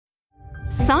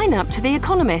Sign up to The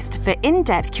Economist for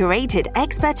in-depth curated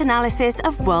expert analysis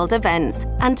of world events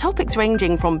and topics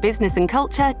ranging from business and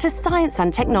culture to science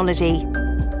and technology.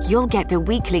 You'll get the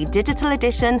weekly digital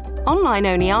edition,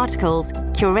 online-only articles,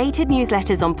 curated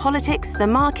newsletters on politics, the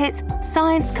markets,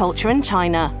 science, culture, and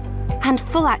China, and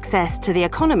full access to The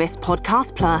Economist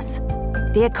Podcast Plus.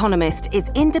 The Economist is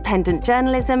independent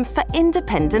journalism for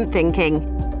independent thinking.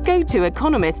 Go to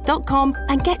economist.com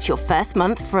and get your first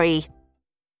month free.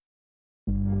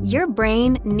 Your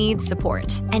brain needs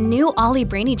support, and new Ollie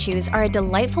Brainy Chews are a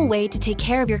delightful way to take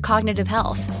care of your cognitive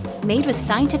health. Made with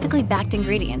scientifically backed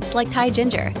ingredients like Thai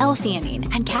ginger,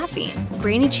 L-theanine, and caffeine,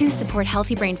 Brainy Chews support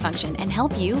healthy brain function and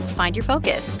help you find your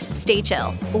focus, stay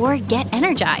chill, or get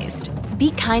energized.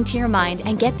 Be kind to your mind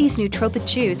and get these nootropic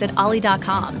chews at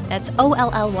ollie.com. That's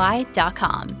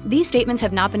OLLY.com. These statements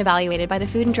have not been evaluated by the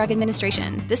Food and Drug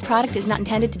Administration. This product is not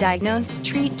intended to diagnose,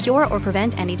 treat, cure, or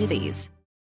prevent any disease.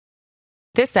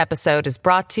 This episode is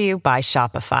brought to you by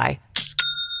Shopify.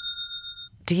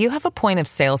 Do you have a point of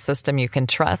sale system you can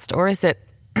trust, or is it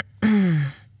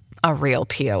a real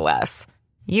POS?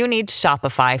 You need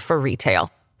Shopify for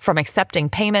retail. From accepting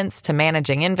payments to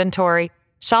managing inventory,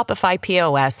 Shopify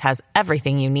POS has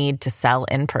everything you need to sell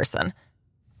in person.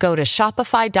 Go to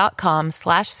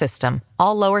shopify.com/system,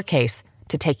 all lowercase,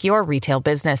 to take your retail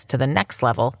business to the next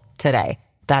level today.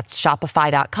 That's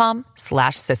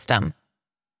shopify.com/system.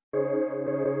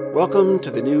 Welcome to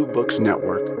the New Books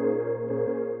Network.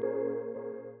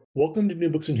 Welcome to New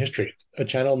Books in History, a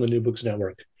channel on the New Books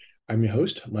Network. I'm your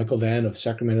host, Michael Vann of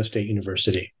Sacramento State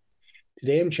University.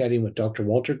 Today I'm chatting with Dr.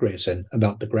 Walter Greason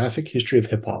about the graphic history of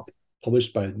hip-hop,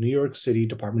 published by the New York City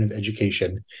Department of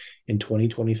Education in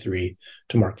 2023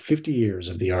 to mark 50 years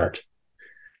of the art.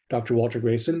 Dr. Walter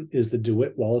Greason is the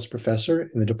DeWitt Wallace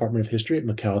Professor in the Department of History at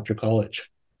McAllister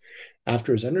College.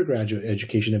 After his undergraduate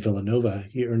education at Villanova,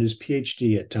 he earned his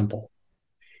PhD at Temple.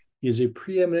 He is a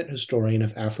preeminent historian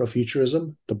of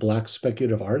Afrofuturism, the Black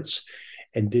speculative arts,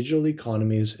 and digital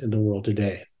economies in the world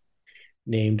today.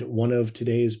 Named one of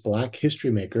today's Black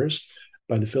history makers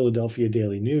by the Philadelphia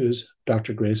Daily News,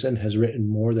 Dr. Greason has written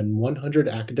more than 100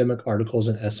 academic articles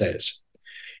and essays.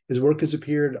 His work has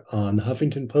appeared on the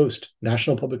Huffington Post,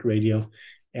 National Public Radio,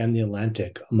 and The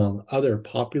Atlantic, among other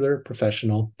popular,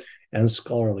 professional, and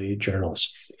scholarly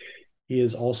journals. He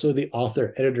is also the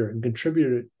author, editor, and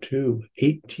contributor to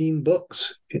 18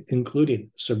 books,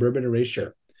 including Suburban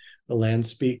Erasure, The Land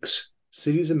Speaks,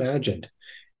 Cities Imagined,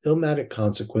 Illmatic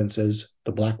Consequences,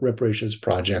 The Black Reparations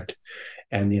Project,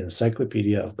 and the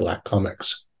Encyclopedia of Black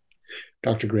Comics.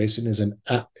 Dr. Greason is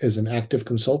an active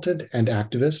consultant and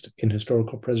activist in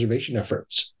historical preservation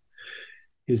efforts.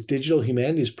 His digital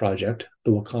humanities project,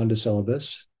 the Wakanda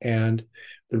Syllabus, and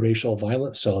the Racial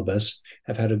Violence Syllabus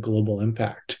have had a global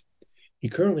impact. He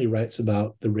currently writes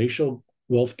about the racial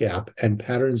wealth gap and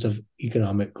patterns of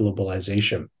economic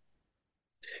globalization,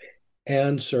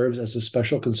 and serves as a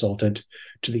special consultant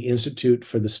to the Institute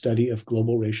for the Study of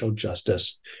Global Racial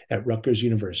Justice at Rutgers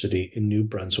University in New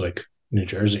Brunswick, New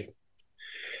Jersey.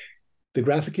 The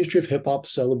graphic history of hip-hop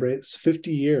celebrates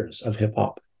 50 years of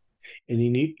hip-hop. In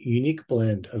a unique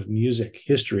blend of music,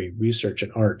 history, research,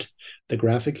 and art, the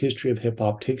graphic history of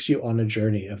hip-hop takes you on a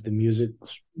journey of the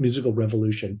musical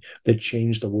revolution that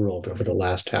changed the world over the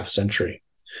last half-century.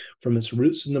 From its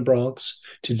roots in the Bronx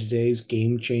to today's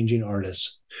game-changing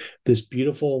artists, this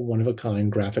beautiful,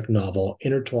 one-of-a-kind graphic novel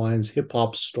intertwines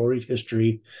hip-hop's storied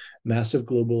history, massive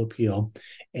global appeal,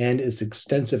 and its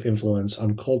extensive influence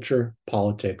on culture,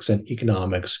 politics, and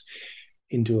economics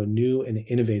into a new and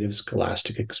innovative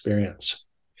scholastic experience.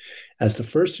 As the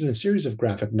first in a series of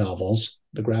graphic novels,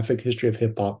 the graphic history of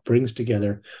hip-hop brings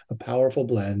together a powerful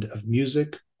blend of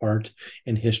music, art,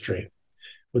 and history,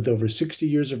 with over 60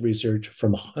 years of research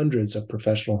from hundreds of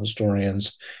professional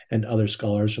historians and other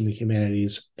scholars from the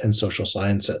humanities and social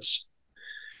sciences.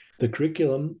 The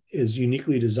curriculum is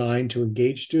uniquely designed to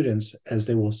engage students as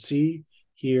they will see,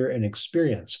 hear, and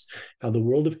experience how the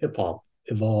world of hip-hop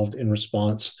evolved in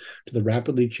response to the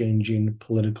rapidly changing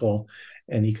political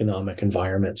and economic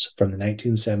environments from the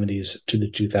 1970s to the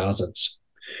 2000s.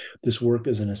 This work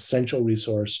is an essential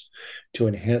resource to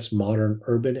enhance modern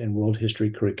urban and world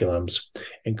history curriculums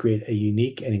and create a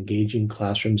unique and engaging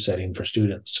classroom setting for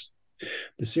students.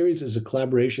 The series is a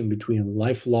collaboration between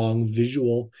lifelong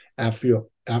visual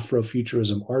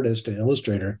Afrofuturism artist and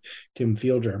illustrator Tim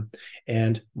Fielder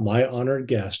and my honored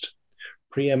guest,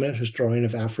 preeminent historian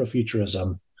of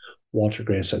Afrofuturism, Walter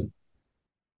Greason.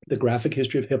 The Graphic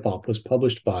History of Hip-Hop was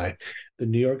published by the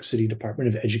New York City Department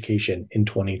of Education in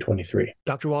 2023.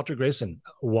 Dr. Walter Greason,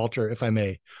 Walter, if I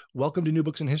may, welcome to New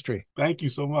Books in History. Thank you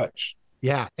so much.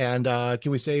 Yeah. And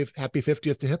can we say happy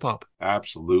 50th to hip hop?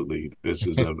 Absolutely. This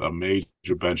is a major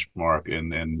benchmark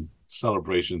and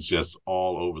celebrations just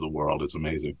all over the world. It's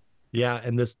amazing. Yeah,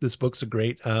 and this book's a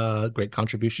great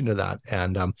contribution to that.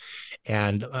 And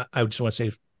I just want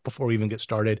to say before we even get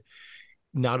started,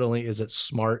 not only is it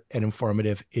smart and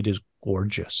informative, it is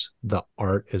gorgeous. The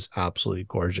art is absolutely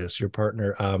gorgeous. Your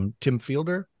partner, Tim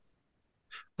Fielder,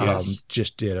 Yes.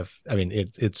 just did I mean,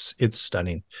 it's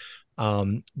stunning.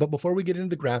 But before we get into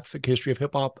the graphic history of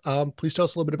hip hop, please tell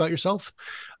us a little bit about yourself.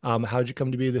 How did you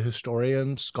come to be the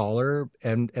historian, scholar,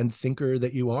 and thinker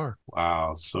that you are?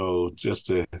 Wow. So just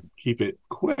to keep it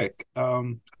quick,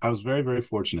 I was very, very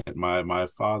fortunate. My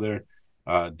father,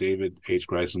 David H.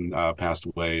 Greason, passed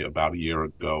away about a year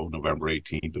ago, November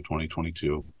 18th of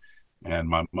 2022. And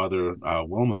my mother,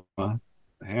 Wilma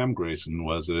Ham Greason,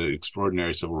 was an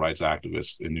extraordinary civil rights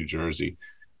activist in New Jersey.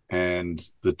 And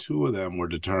the two of them were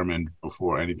determined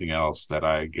before anything else that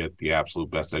I get the absolute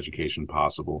best education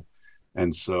possible.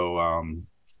 And so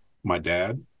my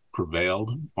dad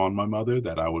prevailed on my mother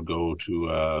that I would go to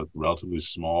a relatively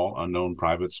small, unknown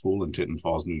private school in Tinton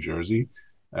Falls, New Jersey,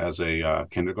 as a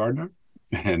kindergartner.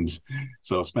 And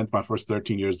so I spent my first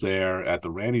 13 years there at the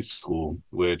Ranney School,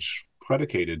 which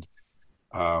predicated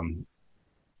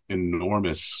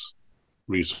enormous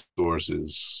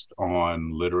resources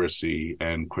on literacy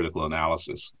and critical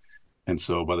analysis. And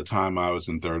so by the time I was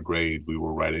in third grade, we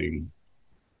were writing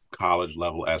college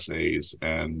level essays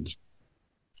and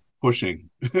pushing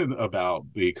about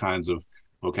the kinds of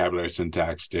vocabulary,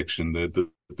 syntax, diction, the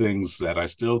things that I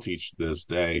still teach to this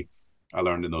day, I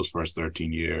learned in those first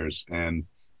 13 years. And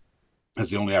as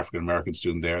the only African-American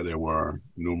student there were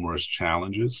numerous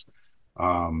challenges,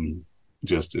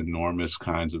 just enormous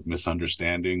kinds of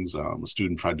misunderstandings. A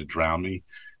student tried to drown me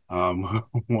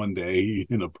one day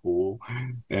in a pool,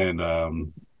 and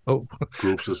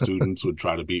groups of students would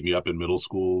try to beat me up in middle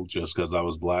school just because I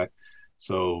was Black.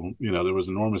 So, there was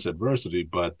enormous adversity,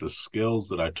 but the skills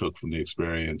that I took from the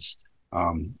experience,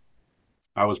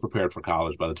 I was prepared for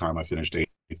college by the time I finished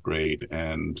eighth grade.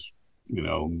 And,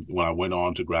 when I went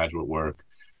on to graduate work,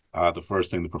 the first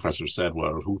thing the professor said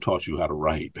was, "Who taught you how to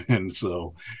write?" And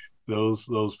so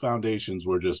those foundations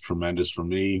were just tremendous for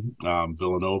me.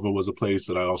 Villanova was a place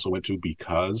that I also went to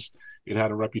because it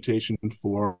had a reputation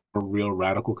for real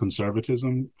radical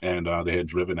conservatism, and they had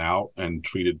driven out and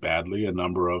treated badly a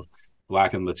number of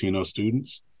Black and Latino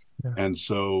students. Yeah. And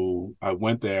so I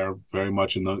went there very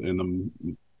much in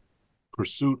the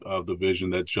pursuit of the vision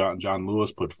that John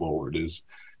Lewis put forward, is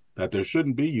that there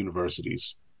shouldn't be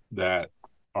universities that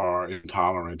are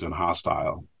intolerant and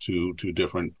hostile to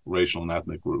different racial and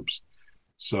ethnic groups.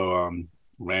 So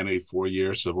ran a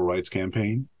 4-year civil rights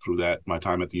campaign through my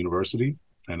time at the university,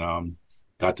 and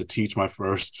got to teach my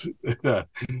first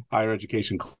higher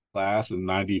education class in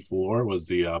 '94, was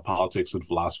the politics and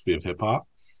philosophy of hip hop.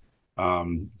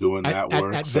 Doing that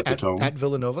work set the tone. At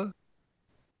Villanova?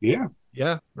 Yeah.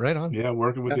 Yeah, right on. Yeah,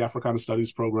 working with the Africana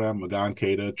Studies program, Magan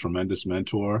Keita, tremendous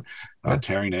mentor.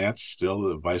 Terry Nance, still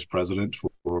the vice president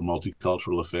for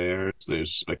multicultural affairs.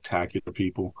 There's spectacular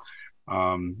people.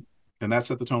 And that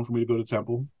set the tone for me to go to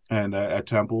Temple. And at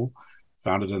Temple,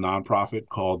 founded a nonprofit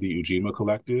called the Ujima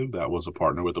Collective that was a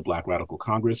partner with the Black Radical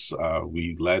Congress.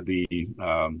 We led the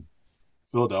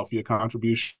Philadelphia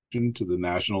contribution to the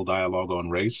National Dialogue on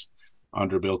Race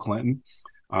under Bill Clinton.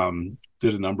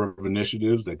 Did a number of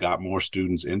initiatives that got more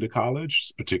students into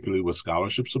college, particularly with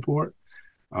scholarship support.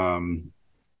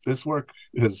 This work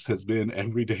has been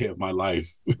every day of my life,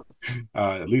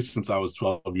 at least since I was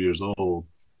 12 years old.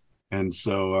 And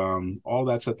so all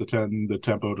that set the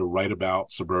tempo to write about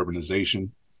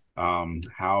suburbanization,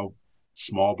 how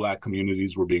small Black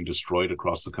communities were being destroyed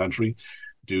across the country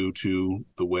due to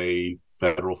the way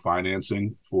federal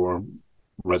financing for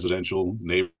residential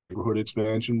neighborhood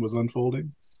expansion was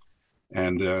unfolding.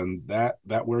 And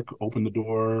that work opened the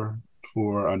door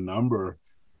for a number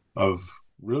of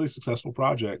really successful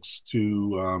projects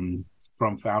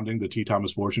from founding the T.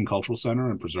 Thomas Fortune Cultural Center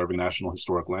and preserving National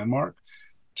Historic Landmark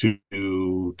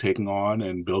to taking on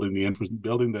and building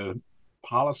the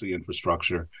policy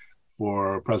infrastructure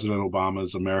for President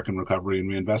Obama's American Recovery and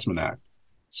Reinvestment Act.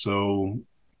 So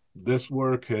this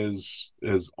work has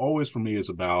always for me is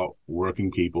about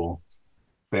working people,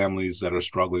 families that are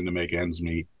struggling to make ends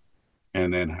meet.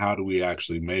 And then how do we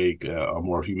actually make a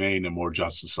more humane and more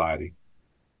just society?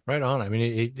 Right on. I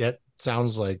mean, that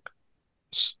sounds like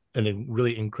a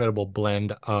really incredible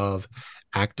blend of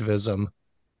activism,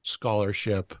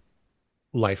 scholarship,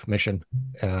 life mission,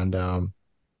 and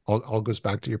all goes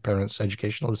back to your parents'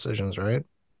 educational decisions, right?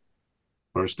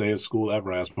 First day of school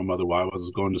ever, I asked my mother why I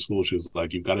was going to school. She was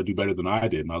like, "You've got to do better than I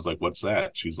did." And I was like, "What's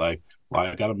that?" She's like, "Well,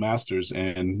 I got a master's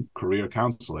in career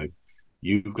counseling.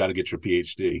 You've got to get your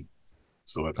PhD."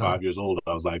 So at 5 years old,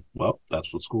 I was like, "Well,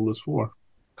 that's what school is for."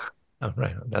 Oh,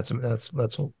 right. That's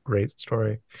a great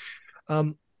story.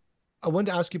 I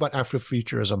wanted to ask you about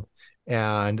Afrofuturism,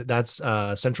 and that's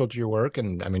central to your work.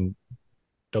 And I mean,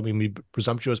 don't mean to be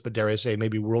presumptuous, but dare I say,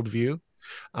 maybe worldview.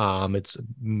 It's a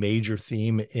major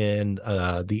theme in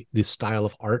the style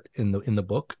of art in the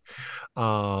book.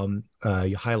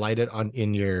 You highlight it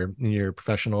in your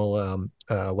professional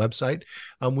website.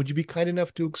 Would you be kind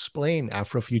enough to explain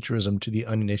Afrofuturism to the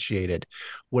uninitiated?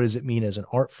 What does it mean as an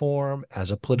art form,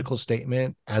 as a political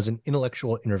statement, as an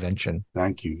intellectual intervention?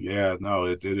 Thank you. Yeah, no,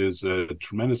 it is a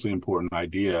tremendously important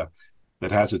idea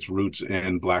that has its roots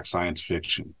in Black science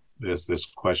fiction. There's this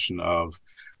question of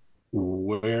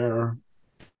where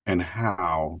and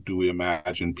how do we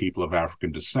imagine people of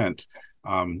African descent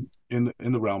in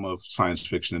the realm of science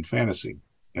fiction and fantasy.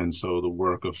 And so the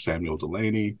work of Samuel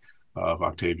Delany, of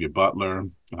Octavia Butler,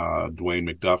 Dwayne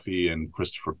McDuffie, and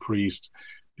Christopher Priest,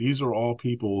 these are all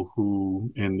people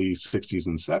who in the 60s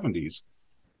and 70s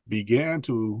began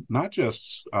to not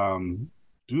just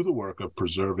do the work of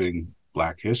preserving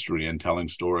Black history and telling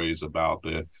stories about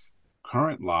the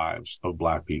current lives of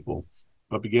Black people,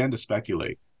 but began to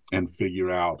speculate and figure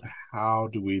out how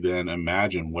do we then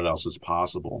imagine what else is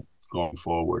possible going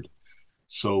forward.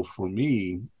 So for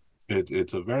me,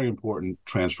 it's a very important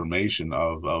transformation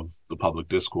of the public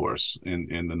discourse. In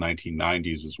the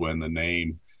 1990s is when the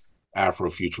name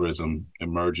Afrofuturism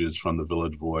emerges from the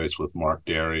Village Voice with Mark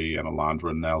Derry and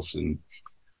Alondra Nelson.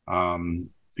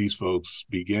 These folks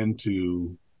begin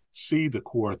to see the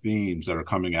core themes that are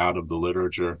coming out of the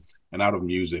literature and out of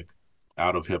music,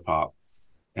 out of hip hop,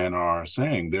 and are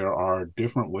saying there are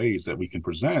different ways that we can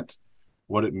present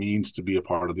what it means to be a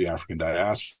part of the African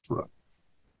diaspora.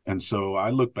 And so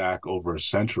I look back over a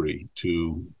century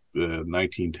to the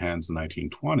 1910s and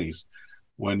 1920s,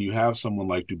 when you have someone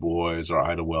like Du Bois or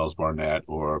Ida Wells Barnett,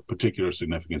 or particular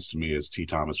significance to me is T.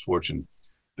 Thomas Fortune.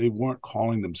 They weren't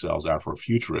calling themselves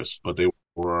Afrofuturists, but they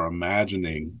were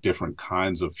imagining different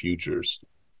kinds of futures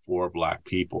for Black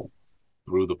people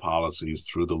through the policies,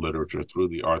 through the literature, through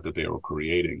the art that they were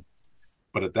creating.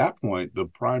 But at that point, the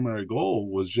primary goal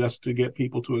was just to get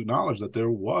people to acknowledge that there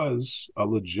was a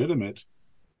legitimate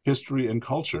history and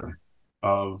culture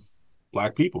of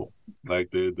Black people. Like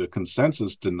the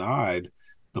consensus denied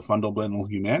the fundamental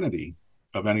humanity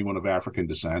of anyone of African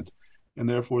descent, and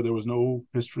therefore there was no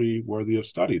history worthy of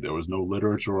study. There was no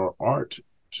literature or art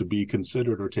to be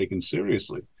considered or taken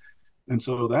seriously. And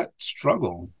so that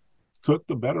struggle took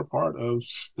the better part of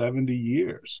 70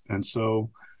 years. And so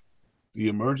the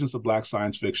emergence of Black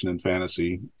science fiction and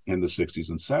fantasy in the 60s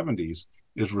and 70s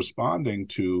is responding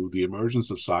to the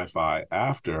emergence of sci-fi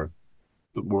after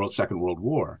the Second World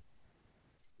War.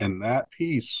 And that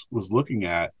piece was looking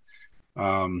at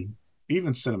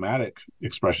even cinematic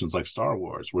expressions like Star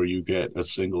Wars, where you get a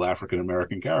single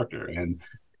African-American character. And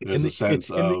there's a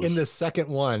sense of... In the second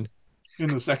one. In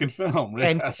the second film,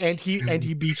 yes. And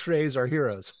he betrays our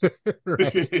heroes.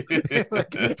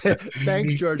 Like,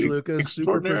 thanks, George Lucas.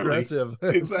 Super progressive.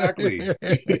 Exactly.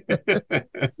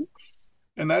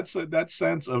 And that's that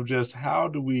sense of just how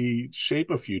do we shape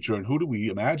a future and who do we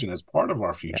imagine as part of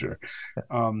our future?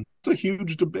 It's a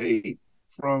huge debate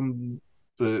from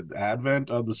the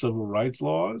advent of the civil rights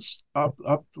laws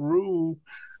up through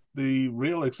the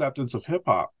real acceptance of hip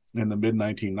hop in the mid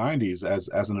 1990s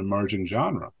as an emerging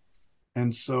genre.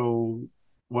 And so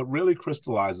what really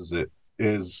crystallizes it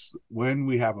is when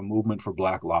we have a movement for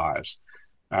Black lives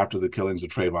after the killings of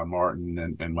Trayvon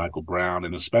Martin and Michael Brown,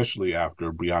 and especially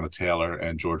after Breonna Taylor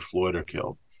and George Floyd are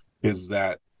killed, is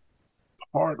that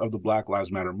part of the Black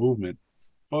Lives Matter movement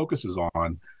focuses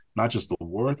on not just the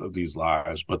worth of these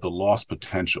lives, but the lost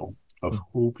potential of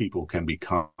who people can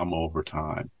become over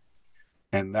time.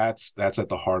 And that's at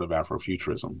the heart of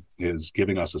Afrofuturism, is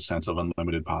giving us a sense of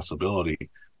unlimited possibility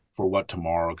for what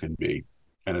tomorrow can be,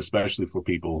 and especially for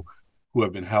people who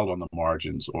have been held on the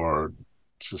margins or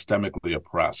systemically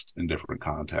oppressed in different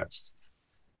contexts.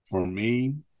 For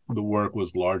me, the work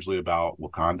was largely about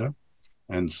Wakanda.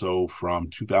 And so from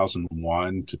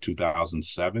 2001 to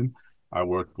 2007, I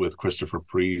worked with Christopher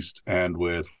Priest and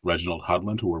with Reginald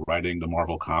Hudlin, who were writing the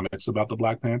Marvel comics about the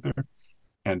Black Panther,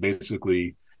 and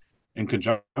basically, in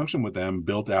conjunction with them,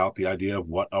 built out the idea of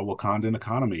what a Wakandan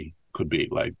economy could be,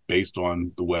 like based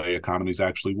on the way economies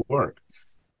actually work.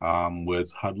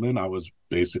 With Hudlin, I was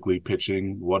basically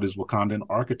pitching what is Wakandan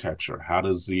architecture? How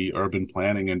does the urban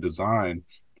planning and design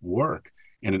work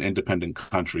in an independent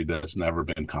country that's never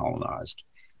been colonized?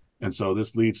 And so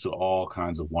this leads to all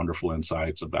kinds of wonderful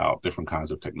insights about different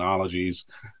kinds of technologies,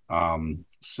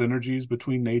 synergies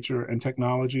between nature and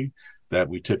technology that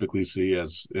we typically see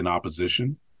as in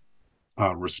opposition,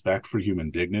 respect for human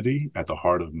dignity at the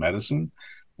heart of medicine,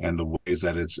 and the ways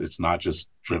that it's not just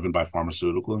driven by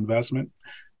pharmaceutical investment.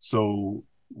 So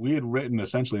we had written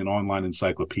essentially an online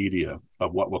encyclopedia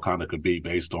of what Wakanda could be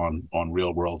based on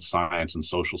real world science and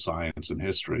social science and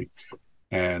history.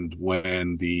 And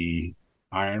when the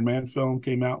Iron Man film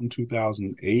came out in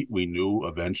 2008, we knew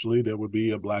eventually there would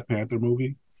be a Black Panther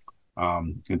movie.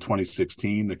 In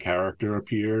 2016, the character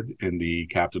appeared in the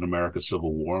Captain America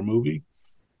Civil War movie,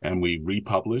 and we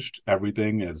republished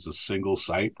everything as a single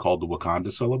site called the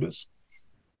Wakanda Syllabus.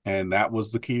 And that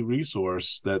was the key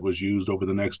resource that was used over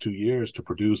the next 2 years to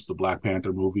produce the Black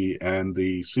Panther movie and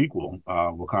the sequel,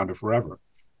 Wakanda Forever.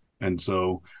 And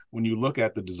so when you look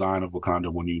at the design of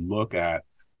Wakanda, when you look at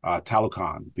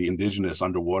Talokan, the indigenous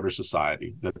underwater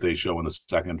society that they show in the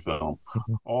second film,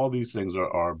 all these things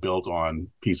are built on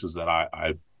pieces that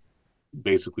I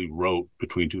basically wrote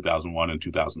between 2001 and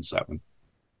 2007.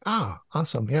 Ah,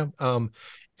 awesome. Yeah.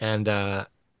 And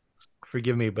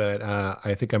forgive me, but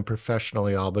I think I'm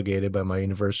professionally obligated by my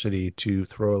university to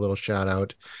throw a little shout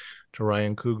out to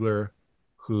Ryan Coogler,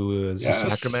 who is a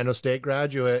Sacramento State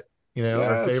graduate,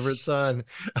 our favorite son.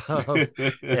 And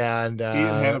he and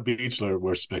Hannah Beachler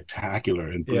were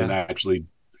spectacular in actually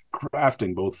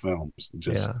crafting both films.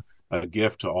 Just a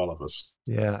gift to all of us.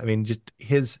 Yeah. I mean, just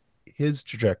his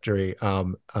trajectory,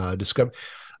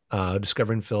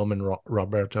 discovering film in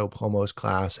Roberto Pomo's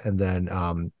class, and then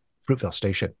Fruitvale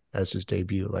Station as his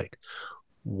debut. Like,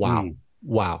 wow.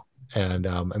 And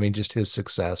I mean, just his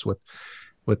success with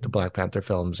the Black Panther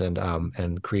films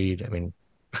and Creed. I mean,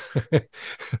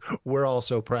 we're all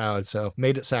so proud. So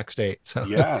made it Sac State. So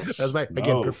yes, that's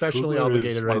again professionally Coogler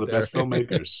obligated. Is right one of the there. best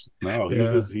filmmakers. No,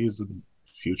 he's the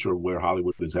future of where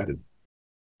Hollywood is headed.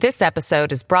 This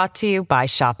episode is brought to you by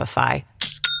Shopify.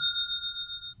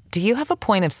 Do you have a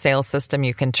point of sale system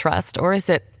you can trust, or is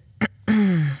it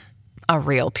a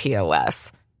real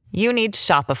POS? You need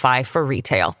Shopify for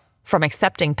retail. From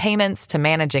accepting payments to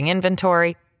managing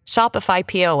inventory, Shopify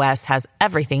POS has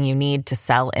everything you need to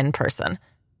sell in person.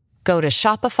 Go to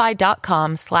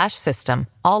shopify.com/system,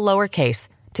 all lowercase,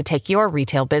 to take your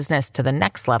retail business to the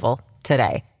next level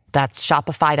today. That's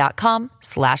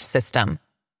shopify.com/system.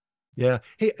 Yeah.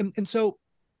 Hey, and so,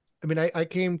 I mean, I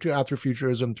came to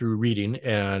Afrofuturism through reading,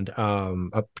 and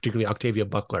particularly Octavia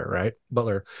Butler.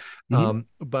 Mm-hmm.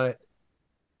 But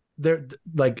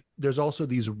there's also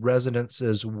these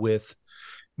resonances with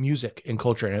music and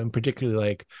culture, and particularly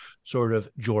like sort of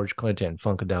George Clinton,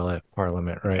 Funkadelic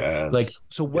Parliament, right? Yes. Like,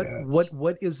 so what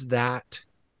is that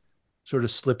sort of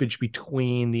slippage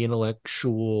between the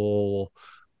intellectual,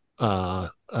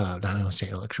 not want to say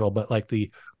intellectual, but like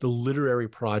the literary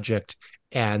project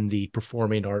and the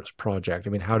performing arts project?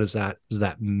 I mean, how does that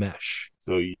mesh?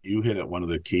 So you hit at one of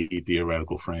the key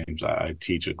theoretical frames I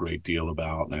teach a great deal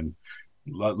about, and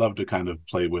love to kind of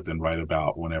play with and write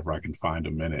about whenever I can find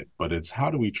a minute. But it's how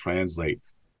do we translate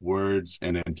words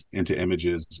and into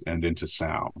images and into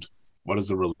sound? What is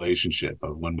the relationship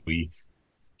of when we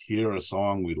hear a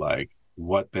song we like?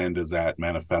 What then does that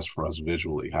manifest for us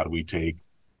visually? How do we take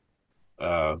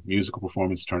musical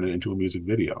performance, turn it into a music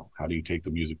video? How do you take the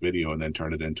music video and then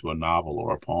turn it into a novel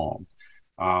or a poem?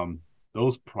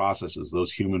 Those processes,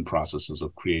 those human processes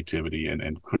of creativity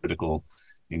and critical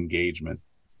engagement,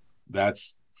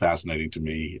 that's fascinating to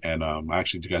me. And I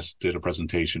actually just did a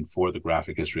presentation for the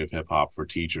Graphic History of Hip Hop for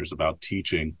teachers about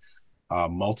teaching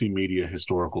multimedia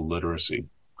historical literacy.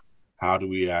 How do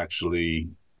we actually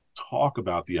talk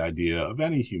about the idea of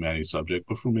any humanities subject,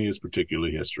 but for me it's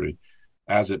particularly history,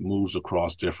 as it moves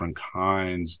across different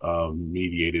kinds of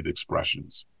mediated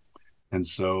expressions? And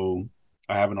so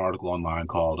I have an article online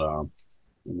called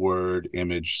Word,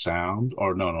 Image, Sound,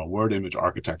 Word, Image,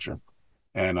 Architecture.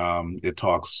 And it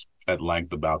talks at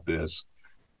length about this.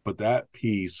 But that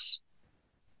piece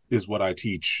is what I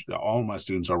teach. All my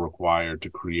students are required to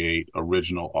create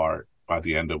original art by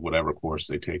the end of whatever course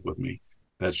they take with me.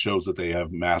 That shows that they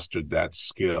have mastered that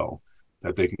skill,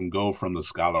 that they can go from the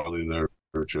scholarly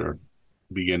literature,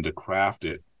 begin to craft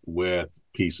it with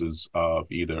pieces of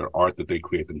either art that they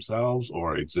create themselves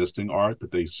or existing art that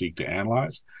they seek to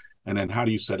analyze. And then how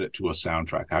do you set it to a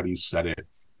soundtrack? How do you set it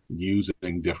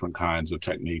using different kinds of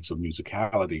techniques of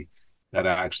musicality that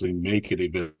actually make it a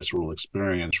visceral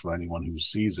experience for anyone who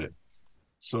sees it?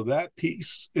 So that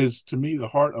piece is, to me, the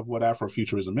heart of what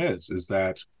Afrofuturism is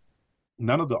that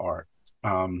none of the art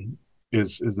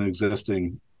is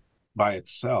existing by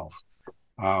itself.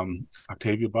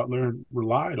 Octavia Butler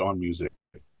relied on music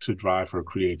to drive her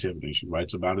creativity. She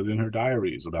writes about it in her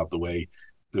diaries, about the way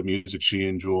the music she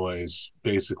enjoys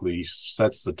basically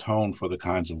sets the tone for the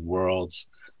kinds of worlds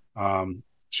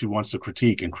she wants to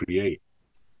critique and create.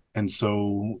 And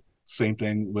so same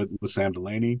thing with Sam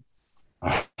Delaney.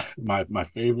 My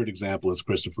favorite example is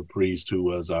Christopher Priest, who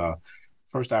was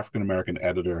first African-American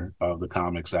editor of the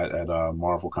comics at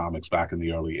Marvel Comics back in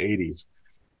the early 80s.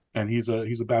 And he's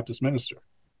a Baptist minister.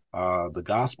 The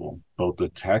gospel, both the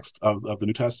text of the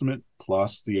New Testament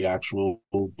plus the actual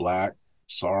Black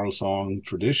sorrow song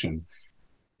tradition,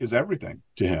 is everything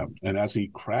to him. And as he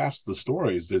crafts the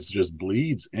stories, this just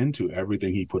bleeds into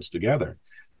everything he puts together.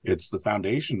 It's the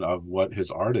foundation of what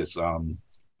his artists,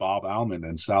 Bob Allman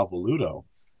and Sal Velluto,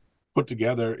 put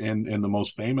together in the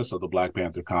most famous of the Black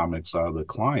Panther comics, The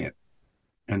Client.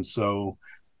 And so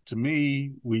to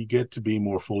me, we get to be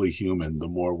more fully human the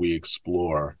more we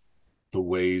explore the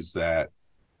ways that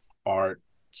art,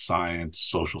 science,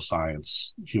 social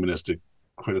science, humanistic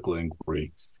critical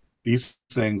inquiry, these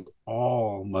things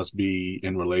all must be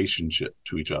in relationship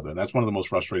to each other. And that's one of the most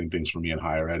frustrating things for me in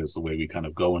higher ed, is the way we kind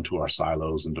of go into our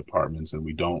silos and departments and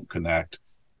we don't connect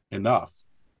enough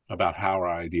about how our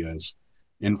ideas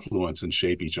influence and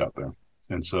shape each other.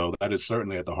 And so that is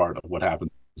certainly at the heart of what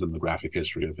happens in the graphic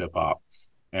history of hip hop.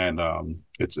 And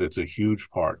it's a huge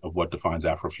part of what defines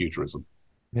Afrofuturism.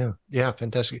 Yeah,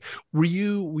 fantastic. Were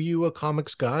you a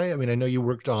comics guy? I mean, I know you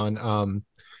worked on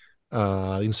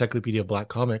the Encyclopedia of Black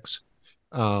Comics.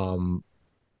 Was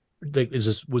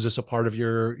this a part of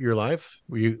your life?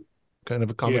 Were you kind of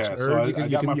a comics nerd? So I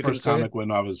got my first comic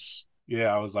when I was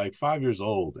like 5 years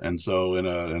old, and so in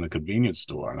a convenience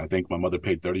store, and I think my mother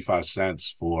paid 35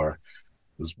 cents for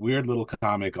this weird little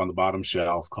comic on the bottom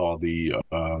shelf called the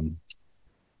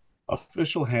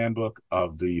Official Handbook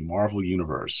of the Marvel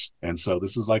Universe. And so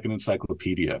this is like an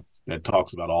encyclopedia that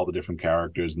talks about all the different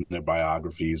characters and their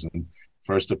biographies and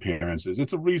first appearances.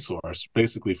 It's a resource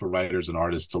basically for writers and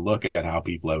artists to look at how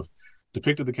people have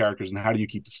depicted the characters and how do you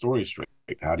keep the story straight?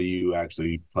 How do you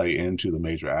actually play into the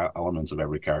major elements of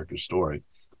every character's story?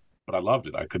 But I loved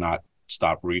it. I could not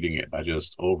stop reading it. I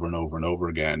just over and over and over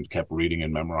again kept reading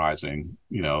and memorizing,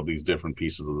 these different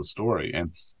pieces of the story.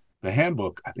 And the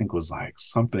handbook, I think, was like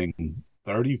something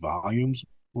 30 volumes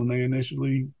when they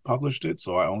initially published it.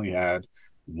 So I only had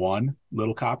one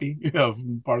little copy of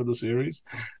part of the series.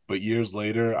 But years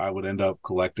later, I would end up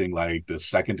collecting like the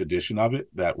second edition of it.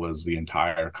 That was the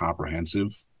entire comprehensive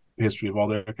history of all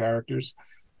their characters.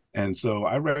 And so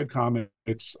I read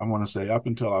comics, I want to say, up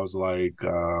until I was like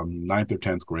ninth or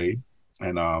 10th grade.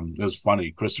 And it was funny.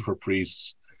 Christopher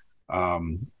Priest,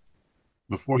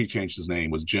 before he changed his name,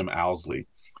 was Jim Owsley.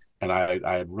 And I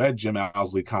had read Jim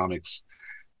Owsley comics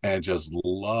and just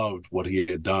loved what he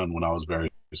had done when I was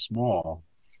very small,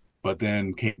 but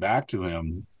then came back to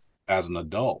him as an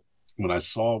adult when I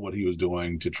saw what he was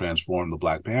doing to transform the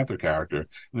Black Panther character.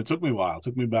 And it took me a while. It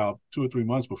took me about 2 or 3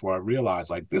 months before I realized,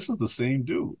 like, this is the same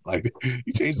dude. Like,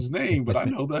 he changed his name, but I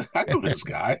know this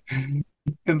guy.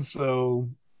 And so,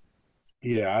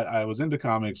 yeah, I was into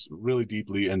comics really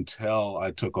deeply until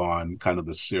I took on kind of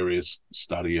the serious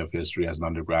study of history as an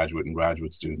undergraduate and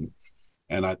graduate student.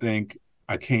 And I think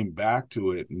I came back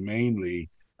to it mainly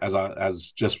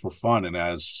as just for fun and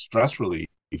as stress relief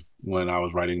when I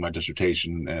was writing my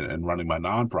dissertation and running my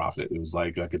nonprofit. It was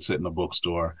like I could sit in a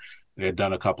bookstore. They had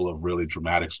done a couple of really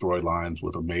dramatic storylines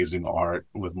with amazing art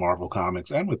with Marvel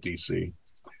Comics and with DC.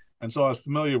 And so I was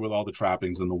familiar with all the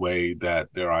trappings and the way that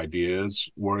their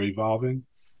ideas were evolving.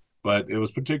 But it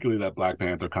was particularly that Black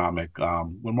Panther comic.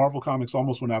 When Marvel Comics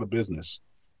almost went out of business,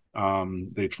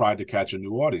 they tried to catch a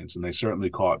new audience, and they certainly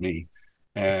caught me.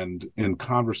 And in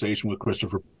conversation with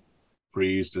Christopher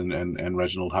Priest and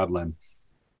Reginald Hudlin,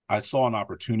 I saw an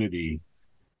opportunity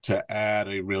to add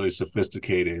a really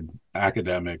sophisticated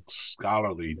academic,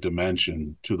 scholarly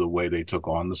dimension to the way they took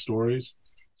on the stories.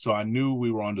 So I knew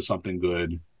we were onto something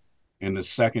good in the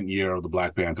second year of the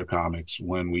Black Panther comics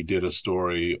when we did a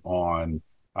story on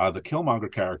the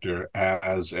Killmonger character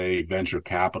as a venture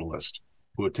capitalist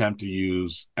who attempt to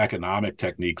use economic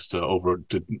techniques to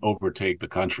overtake the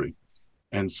country.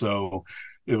 And so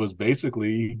it was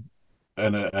basically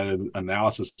an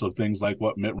analysis of things like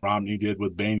what Mitt Romney did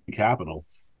with Bain Capital.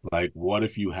 Like, what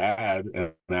if you had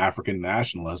an African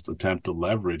nationalist attempt to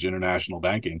leverage international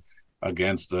banking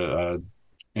against an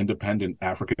independent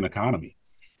African economy?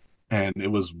 And it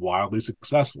was wildly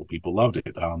successful. People loved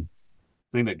it.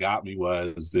 Thing that got me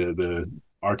was the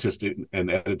artistic and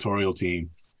editorial team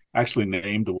actually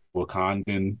named the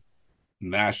Wakandan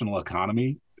national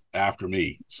economy after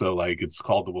me. So like it's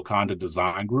called the Wakanda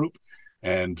Design Group.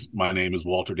 and my name is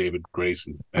Walter David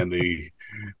Greason. And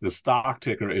the stock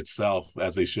ticker itself,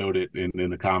 as they showed it in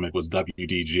the comic, was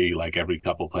WDG, like every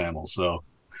couple panels. So,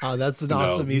 Oh, that's an you know,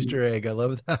 awesome Easter egg. I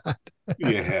love that.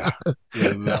 yeah, the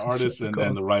That's so artists and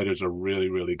cool. the writers are really,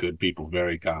 really good people,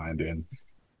 very kind. And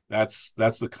that's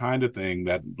the kind of thing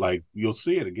that, like, you'll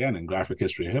see it again in graphic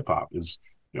history of hip hop, is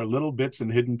there are little bits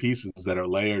and hidden pieces that are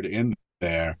layered in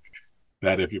there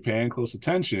that if you're paying close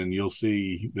attention, you'll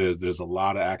see there's a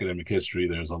lot of academic history.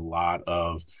 There's a lot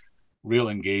of real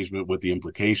engagement with the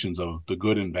implications of the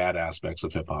good and bad aspects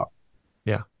of hip hop.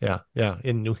 Yeah.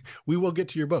 And we will get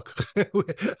to your book,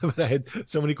 but I had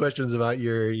so many questions about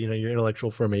your intellectual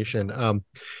formation.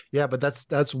 But that's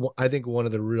I think one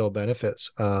of the real benefits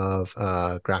of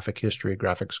graphic history,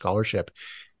 graphic scholarship,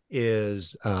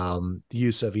 is the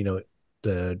use of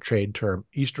the trade term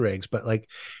Easter eggs, but like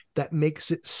that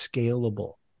makes it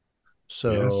scalable.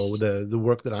 So Yes, the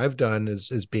work that I've done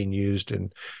is being used in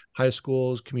high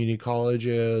schools, community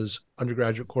colleges,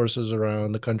 undergraduate courses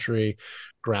around the country,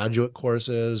 graduate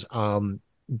courses,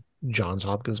 Johns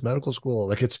Hopkins Medical School.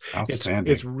 Like it's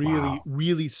outstanding. really, Wow.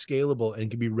 really scalable and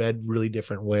can be read really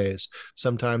different ways.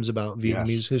 Sometimes about Vietnamese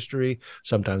Yes, history,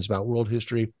 sometimes about world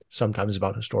history, sometimes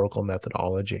about historical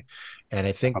methodology. And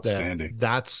I think that outstanding.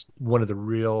 that's one of the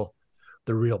real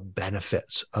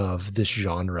benefits of this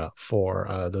genre for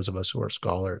those of us who are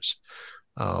scholars.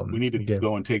 We need to Again,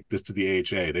 go and take this to the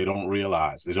AHA. They don't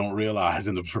realize in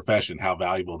the profession how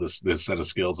valuable this set of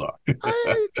skills are.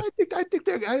 I think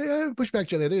I push back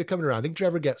gently. They're coming around. I think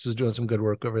Trevor Getz is doing some good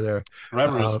work over there.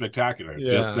 Trevor is Uh, spectacular.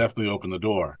 Just yeah, definitely open the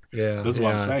door. yeah, This is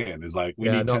what I'm yeah, saying. Is like we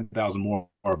yeah. need No, 10,000 more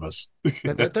of us.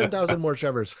 10,000 more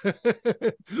Trevors.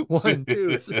 1,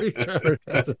 2, 3 Trevor.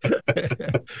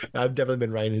 I've definitely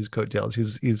been riding his coattails.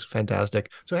 He's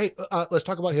fantastic. So hey, let's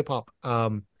talk about hip hop.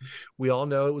 We all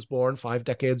know it was born 5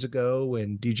 decades ago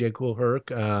when DJ Kool Herc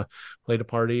played a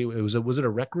party. Was it a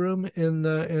rec room in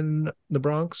the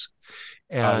Bronx?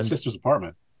 The And sister's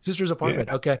apartment. sister's Yeah, apartment.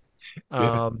 Okay.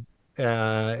 yeah. Um,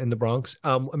 in the Bronx.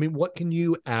 I mean, what can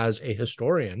you, as a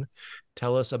historian,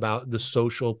 tell us about the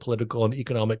social, political, and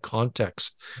economic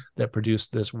context that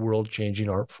produced this world-changing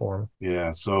art form?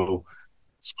 Yeah. So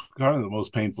it's kind of the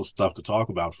most painful stuff to talk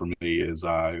about for me is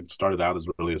I started out as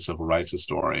really a civil rights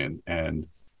historian. And,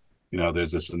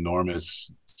 there's this enormous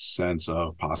sense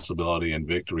of possibility and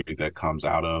victory that comes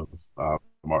out of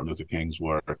Martin Luther King's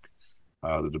work,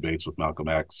 the debates with Malcolm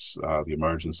X, the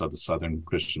emergence of the Southern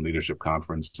Christian Leadership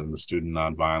Conference and the Student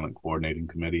Nonviolent Coordinating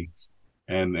Committee.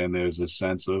 And there's this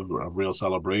sense of a real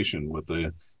celebration with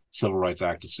the Civil Rights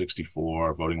Act of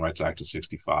 64, Voting Rights Act of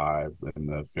 65, and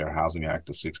the Fair Housing Act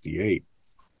of 68.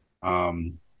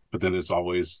 But then it's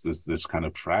always this kind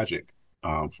of tragic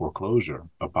foreclosure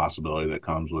of possibility that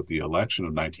comes with the election of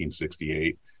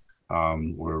 1968,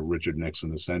 where Richard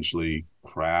Nixon essentially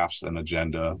crafts an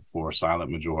agenda for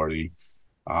silent majority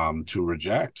to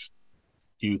reject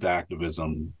youth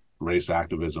activism, race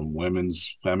activism,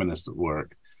 women's feminist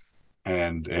work,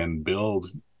 and build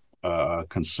a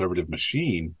conservative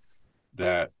machine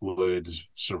that would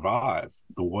survive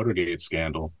the Watergate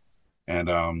scandal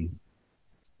and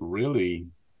really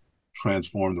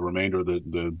transform the remainder of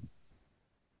the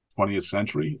 20th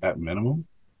century at minimum.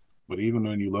 But even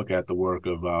when you look at the work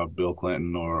of Bill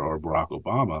Clinton or Barack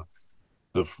Obama,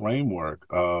 the framework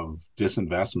of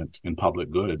disinvestment in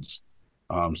public goods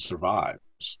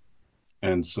survives.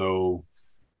 And so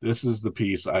this is the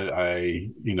piece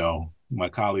my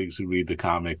colleagues who read the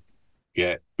comic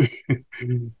get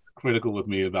critical with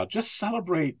me about. Just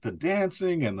celebrate the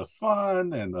dancing and the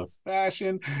fun and the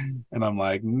fashion. And I'm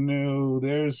like, no,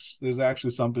 there's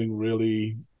actually something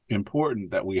really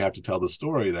important that we have to tell the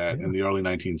story that Yeah. in the early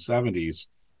 1970s,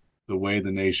 the way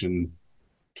the nation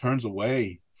turns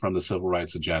away from the civil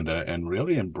rights agenda and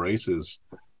really embraces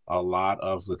a lot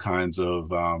of the kinds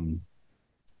of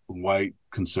white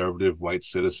conservative, white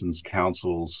citizens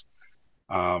councils,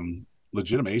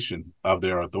 legitimation of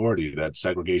their authority, that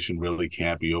segregation really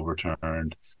can't be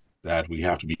overturned, that we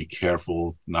have to be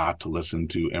careful not to listen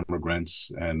to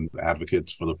immigrants and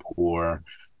advocates for the poor,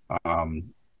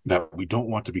 that we don't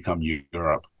want to become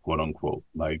Europe, quote unquote.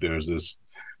 Like there's this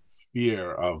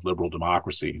fear of liberal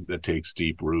democracy that takes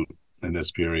deep root in this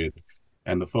period.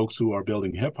 And the folks who are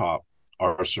building hip hop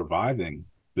are surviving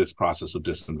this process of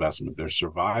disinvestment. They're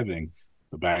surviving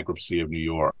the bankruptcy of New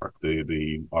York,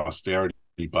 the austerity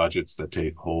budgets that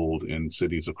take hold in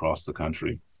cities across the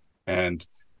country. And,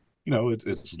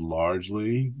 it's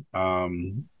largely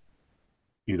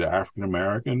either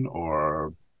African-American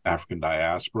or African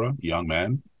diaspora, young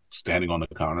men standing on the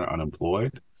counter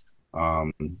unemployed,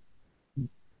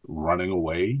 running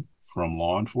away from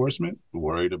law enforcement,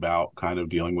 worried about kind of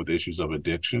dealing with issues of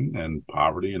addiction and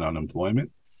poverty and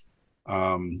unemployment.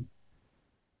 And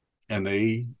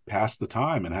they pass the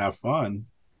time and have fun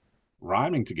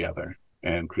rhyming together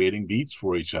and creating beats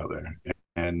for each other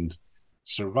and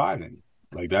surviving.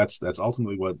 Like that's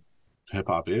ultimately what hip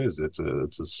hop is. It's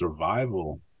a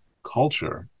survival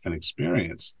culture and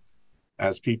experience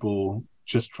as people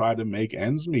just try to make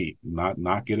ends meet,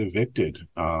 not get evicted,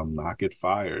 not get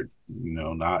fired,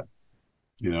 not,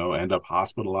 end up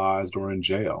hospitalized or in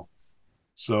jail.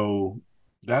 So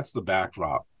that's the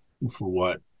backdrop for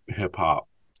what hip hop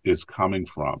is coming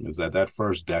from, is that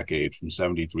first decade from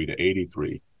 73 to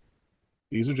 83.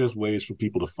 These are just ways for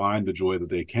people to find the joy that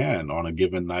they can on a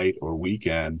given night or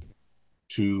weekend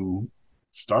to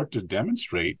start to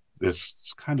demonstrate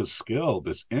this kind of skill,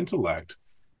 this intellect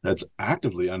that's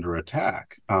actively under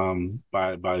attack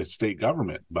by state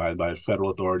government, by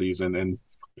federal authorities, and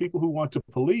people who want to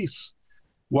police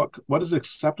what is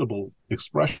acceptable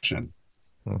expression.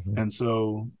 Mm-hmm. And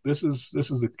so this is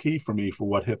the key for me for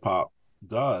what hip hop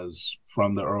does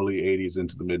from the early 80s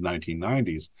into the mid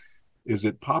 1990s, is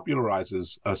it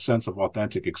popularizes a sense of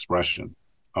authentic expression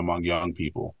among young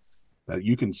people, that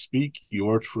you can speak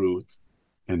your truth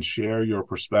and share your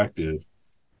perspective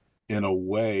in a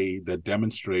way that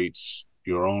demonstrates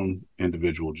your own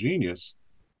individual genius,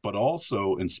 but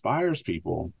also inspires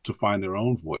people to find their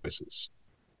own voices.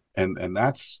 And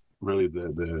that's really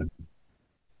the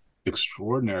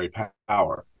extraordinary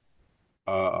power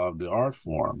of the art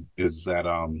form, is that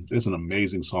there's an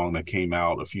amazing song that came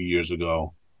out a few years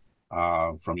ago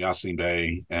from Yasin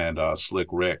Bey and Slick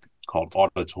Rick called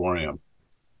Auditorium.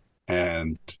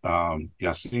 And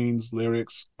Yasin's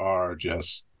lyrics are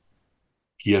just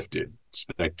gifted,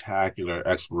 spectacular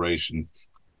exploration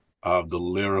of the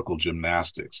lyrical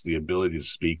gymnastics, the ability to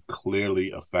speak clearly,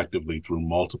 effectively through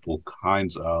multiple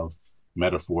kinds of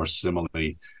metaphor, simile,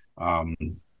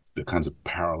 the kinds of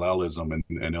parallelism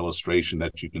and illustration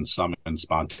that you can summon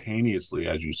spontaneously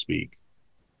as you speak.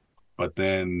 But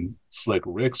then Slick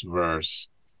Rick's verse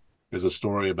is a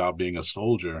story about being a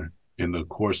soldier in the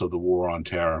course of the war on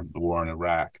terror, the war in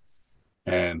Iraq,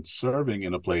 and serving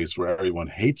in a place where everyone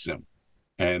hates him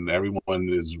and everyone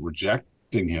is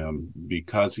rejecting him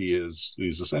because he's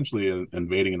essentially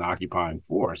invading and occupying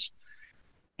force.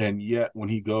 And yet when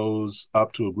he goes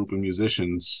up to a group of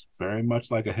musicians, very much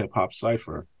like a hip hop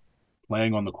cipher,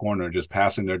 playing on the corner, just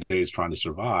passing their days trying to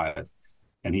survive,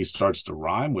 and he starts to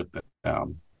rhyme with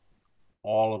them,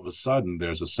 all of a sudden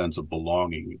there's a sense of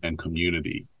belonging and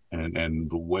community and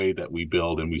the way that we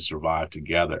build and we survive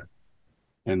together.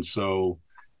 And so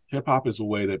hip hop is a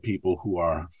way that people who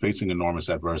are facing enormous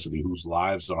adversity, whose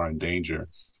lives are in danger,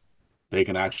 they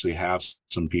can actually have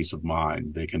some peace of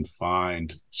mind. They can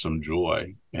find some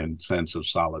joy and sense of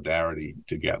solidarity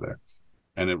together.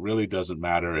 And it really doesn't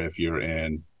matter if you're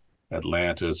in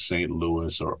Atlanta, St.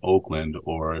 Louis, or Oakland,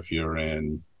 or if you're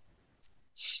in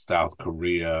South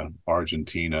Korea,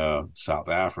 Argentina, South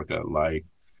Africa. Like,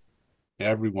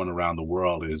 everyone around the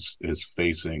world is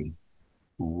facing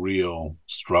real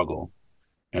struggle.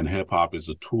 And hip hop is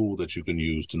a tool that you can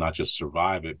use to not just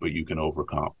survive it, but you can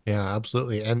overcome. Yeah,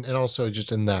 absolutely. And also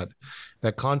just in that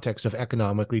context of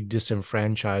economically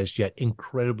disenfranchised yet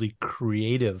incredibly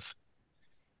creative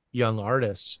young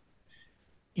artists,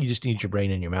 you just need your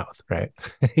brain in your mouth, right?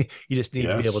 You just need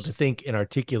to be able to think and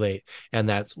articulate, and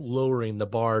that's lowering the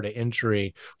bar to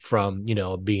entry from,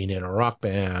 being in a rock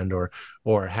band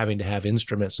or having to have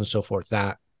instruments and so forth.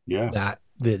 That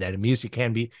music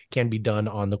can be done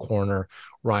on the corner.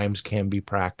 Rhymes can be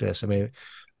practiced. I mean,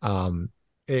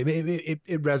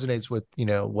 it resonates with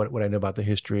what I know about the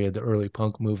history of the early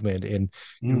punk movement in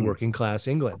working class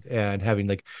England, and having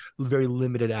like very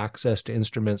limited access to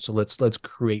instruments. So let's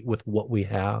create with what we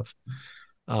have.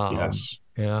 Yes.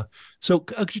 Yeah. So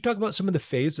could you talk about some of the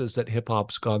phases that hip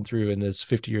hop's gone through in this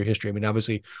 50-year history? I mean,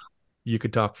 obviously you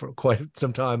could talk for quite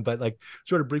some time, but like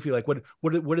sort of briefly, like what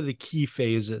are the key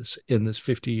phases in this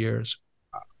 50 years?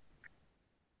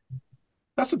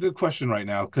 That's a good question right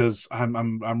now, because I'm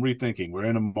rethinking. We're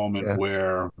in a moment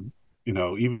where,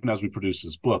 even as we produce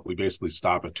this book, we basically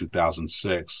stop at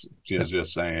 2006,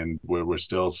 just saying we're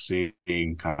still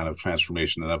seeing kind of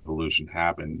transformation and evolution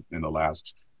happen in the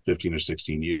last 15 or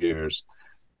 16 years.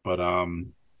 But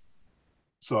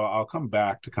so I'll come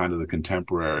back to kind of the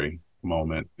contemporary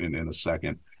moment in a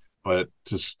second. But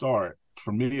to start,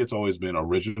 for me, it's always been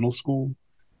original school.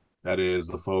 That is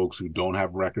the folks who don't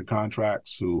have record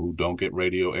contracts, who don't get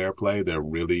radio airplay. They're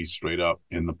really straight up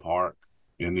in the park,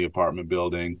 in the apartment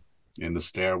building, in the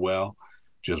stairwell,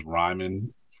 just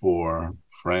rhyming for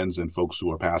friends and folks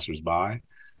who are passersby.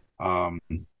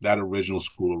 That original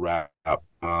school of rap,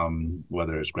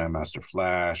 whether it's Grandmaster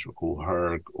Flash or Kool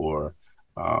Herc or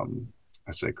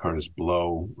I say Curtis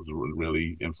Blow was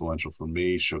really influential for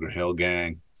me, Sugar Hill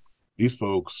Gang. These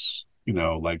folks,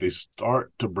 like they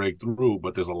start to break through,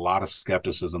 but there's a lot of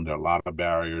skepticism. There are a lot of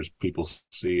barriers. People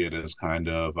see it as kind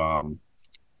of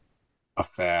a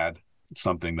fad,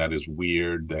 something that is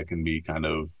weird, that can be kind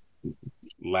of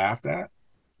laughed at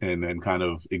and then kind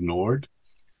of ignored.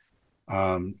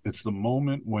 It's the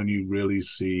moment when you really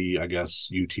see, I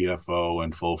guess, UTFO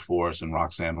and Full Force and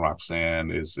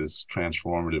Roxanne is this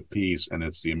transformative piece, and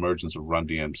it's the emergence of Run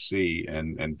DMC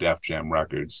and Def Jam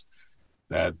Records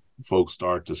that folks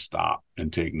start to stop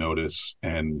and take notice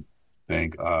and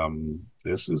think,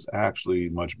 this is actually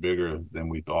much bigger than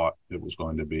we thought it was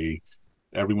going to be.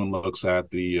 Everyone looks at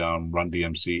the Run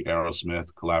DMC Aerosmith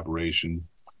collaboration.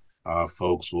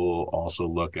 Folks will also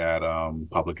look at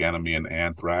Public Enemy and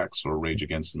Anthrax or Rage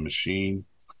Against the Machine.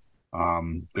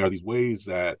 There are these ways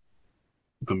that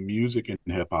the music in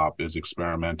hip hop is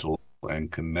experimental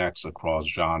and connects across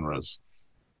genres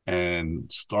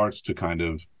and starts to kind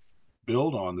of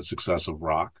build on the success of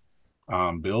rock,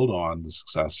 build on the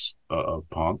success of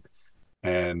punk,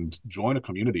 and join a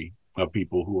community of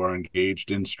people who are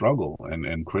engaged in struggle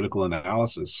and critical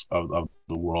analysis of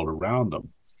the world around them.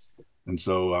 And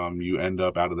so you end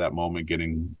up out of that moment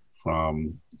getting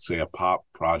from, say, a pop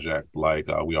project like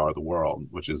We Are the World,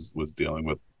 which was dealing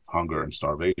with hunger and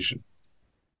starvation,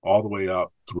 all the way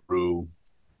up through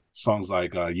songs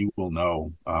like You Will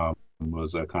Know,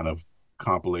 was a kind of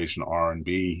compilation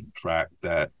R&B track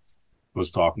that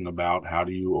was talking about how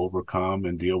do you overcome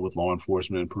and deal with law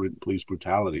enforcement and police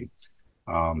brutality.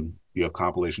 You have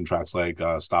compilation tracks like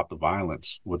Stop the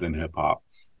Violence within hip hop,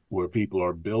 where people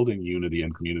are building unity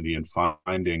and community and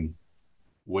finding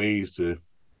ways to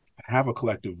have a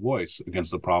collective voice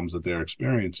against the problems that they're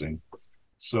experiencing.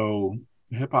 So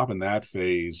hip hop in that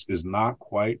phase is not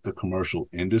quite the commercial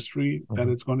industry that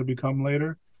it's going to become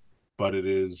later, but it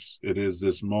is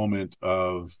this moment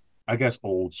of, I guess,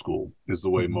 old school is the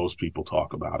way most people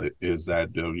talk about it, is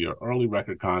that your early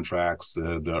record contracts,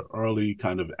 the early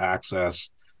kind of access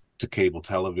to cable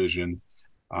television,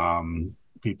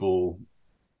 people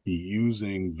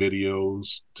using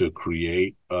videos to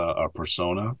create a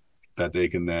persona that they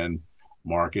can then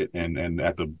market. And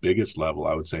at the biggest level,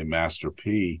 I would say Master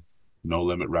P, No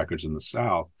Limit Records in the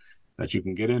South, that you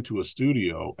can get into a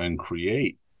studio and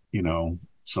create,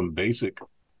 some basic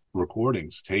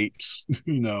recordings, tapes,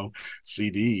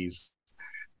 CDs,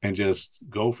 and just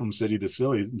go from city to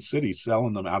city,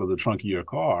 selling them out of the trunk of your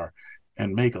car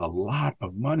and make a lot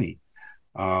of money.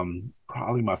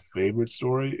 Probably my favorite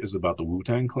story is about the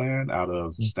Wu-Tang Clan out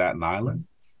of Staten Island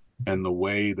and the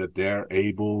way that they're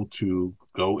able to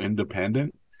go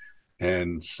independent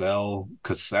and sell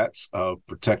cassettes of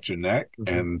Protect Your Neck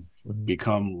and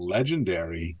become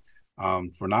legendary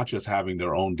for not just having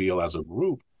their own deal as a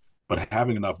group, but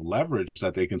having enough leverage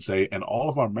that they can say, and all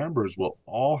of our members will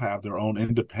all have their own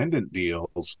independent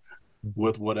deals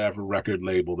with whatever record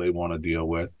label they want to deal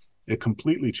with. It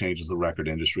completely changes the record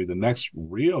industry. The next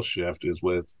real shift is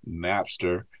with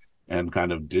Napster and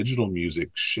kind of digital music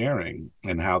sharing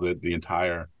and how the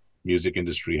entire music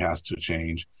industry has to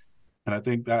change. And I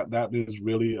think that is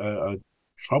really a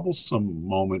troublesome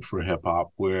moment for hip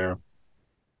hop, where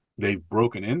they've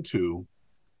broken into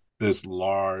this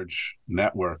large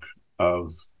network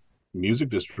of music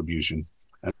distribution,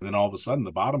 and then all of a sudden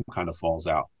the bottom kind of falls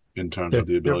out in terms of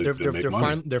the ability to make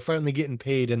money. They're finally getting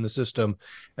paid in the system,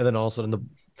 and then all of a sudden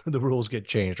the rules get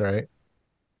changed, right?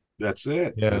 That's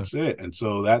it. Yeah. That's it. And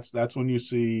so that's when you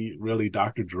see really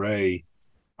Dr. Dre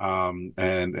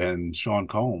and Sean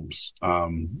Combs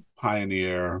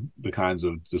pioneer the kinds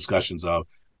of discussions of,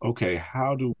 okay,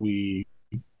 how do we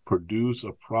produce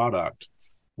a product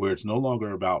where it's no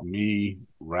longer about me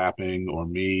rapping or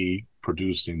me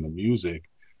producing the music,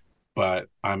 but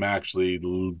I'm actually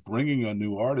bringing a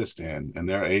new artist in and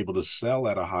they're able to sell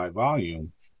at a high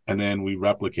volume, and then we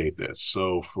replicate this.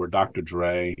 So for Dr.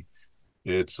 Dre,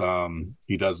 it's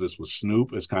he does this with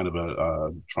Snoop as kind of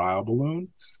a trial balloon,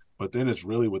 but then it's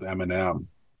really with Eminem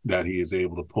that he is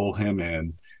able to pull him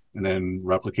in and then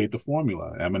replicate the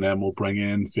formula. Eminem will bring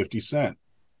in 50 Cent.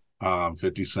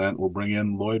 50 Cent will bring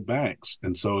in Lloyd Banks.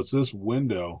 And so it's this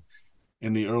window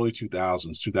in the early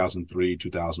 2000s, 2003,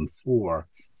 2004,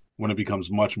 when it becomes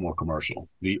much more commercial.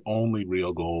 The only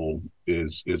real goal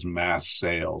is mass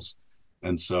sales.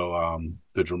 And so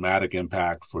the dramatic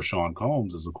impact for Sean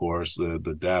Combs is, of course,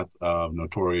 the death of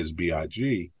Notorious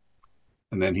B.I.G.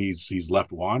 And then he's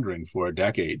left wandering for a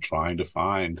decade trying to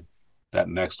find that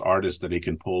next artist that he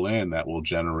can pull in that will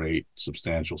generate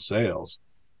substantial sales.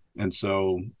 And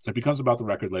so it becomes about the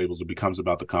record labels, it becomes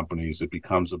about the companies, it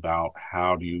becomes about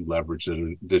how do you leverage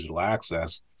digital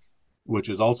access, which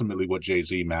is ultimately what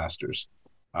Jay-Z masters.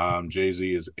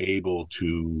 Jay-Z is able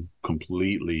to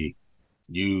completely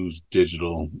use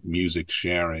digital music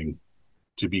sharing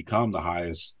to become the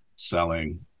highest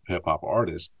selling hip hop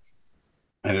artist.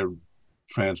 And it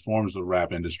transforms the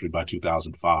rap industry by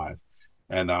 2005.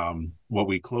 And what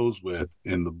we close with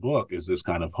in the book is this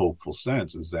kind of hopeful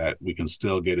sense, is that we can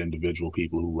still get individual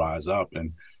people who rise up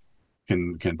and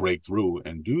can break through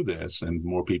and do this, and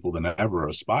more people than ever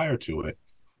aspire to it.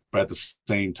 But at the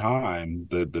same time,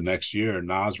 the next year,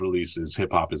 Nas releases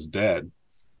Hip Hop is Dead,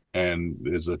 and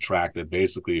is a track that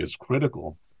basically is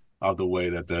critical of the way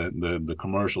that the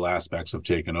commercial aspects have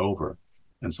taken over.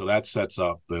 And so that sets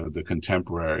up the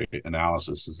contemporary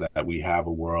analysis, is that we have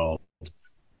a world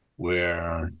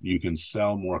where you can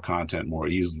sell more content more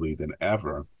easily than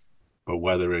ever. But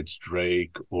whether it's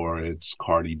Drake or it's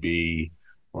Cardi B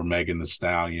or Megan Thee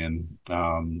Stallion,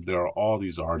 there are all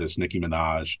these artists, Nicki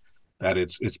Minaj, that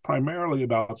it's primarily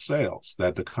about sales,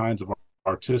 that the kinds of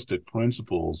artistic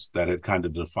principles that had kind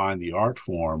of defined the art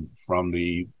form from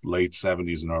the late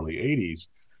 70s and early 80s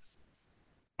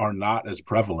are not as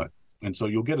prevalent. And so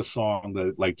you'll get a song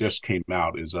that like just came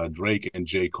out, is Drake and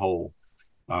J. Cole,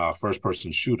 First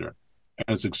Person Shooter.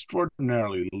 And it's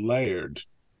extraordinarily layered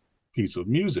piece of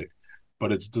music,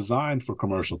 but it's designed for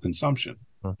commercial consumption.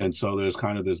 Huh. And so there's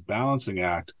kind of this balancing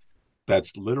act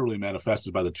that's literally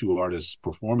manifested by the two artists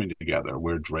performing together,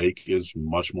 where Drake is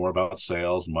much more about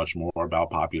sales, much more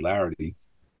about popularity,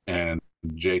 and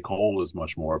J. Cole is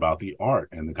much more about the art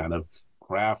and the kind of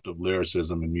craft of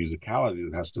lyricism and musicality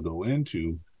that has to go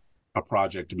into a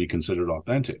project to be considered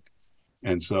authentic.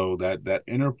 And so that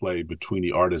interplay between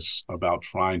the artists about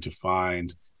trying to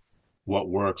find what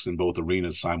works in both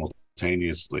arenas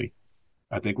simultaneously,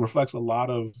 I think reflects a lot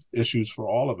of issues for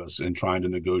all of us in trying to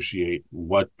negotiate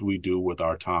what do we do with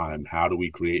our time, how do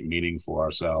we create meaning for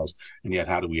ourselves, and yet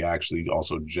how do we actually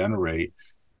also generate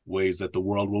ways that the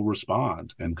world will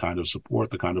respond and kind of support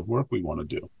the kind of work we want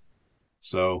to do.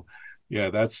 So yeah,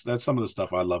 that's some of the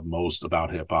stuff I love most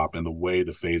about hip hop, and the way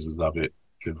the phases of it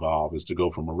evolve is to go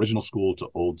from original school to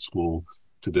old school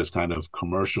to this kind of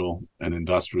commercial and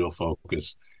industrial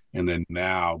focus. And then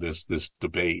now this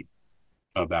debate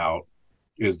about,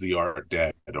 is the art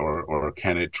dead, or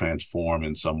can it transform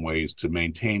in some ways to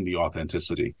maintain the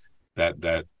authenticity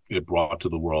that it brought to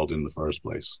the world in the first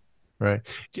place? Right.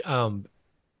 And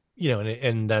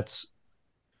that's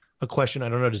a question. I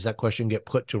don't know. Does that question get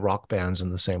put to rock bands in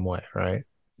the same way? Right.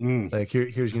 Like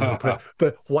here's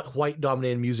but white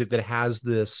dominated music that has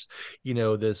this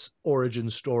this origin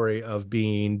story of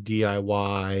being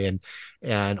DIY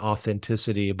and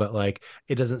authenticity, but like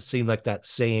it doesn't seem like that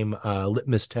same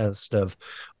litmus test of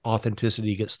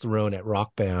authenticity gets thrown at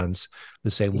rock bands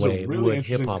the same way. It's a really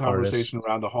interesting conversation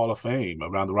around the Hall of Fame,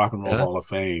 around the Rock and Roll Hall of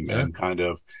Fame, and kind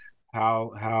of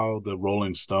how the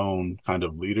Rolling Stone kind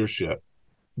of leadership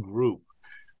group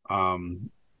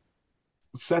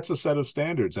sets a set of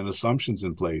standards and assumptions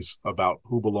in place about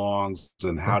who belongs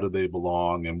and how do they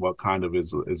belong and what kind of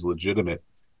is legitimate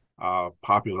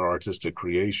popular artistic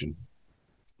creation.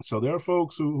 So there are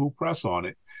folks who press on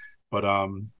it, but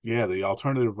the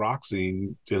alternative rock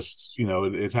scene just,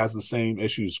 it has the same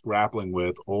issues grappling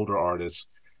with older artists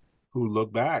who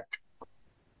look back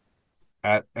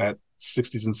at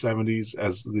 60s and 70s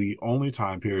as the only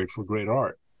time period for great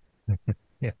art.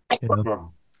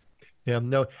 Yeah,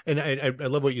 no, and I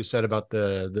love what you said about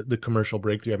the commercial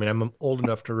breakthrough. I mean, I'm old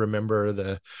enough to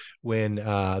remember when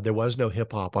there was no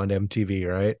hip hop on MTV,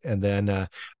 right? And then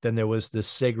there was this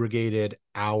segregated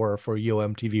hour for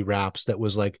MTV Raps that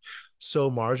was like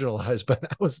so marginalized, but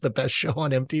that was the best show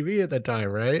on MTV at the time,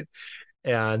 right?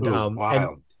 And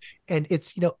wild. And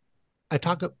it's I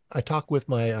talk with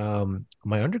my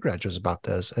my undergraduates about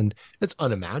this, and it's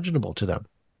unimaginable to them.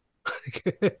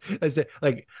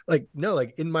 Like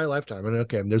in my lifetime, and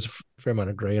okay, there's a fair amount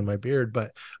of gray in my beard,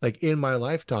 but like in my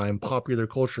lifetime, popular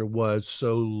culture was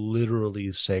so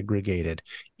literally segregated.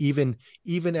 Even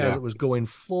as it was going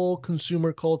full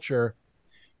consumer culture,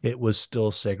 it was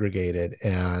still segregated.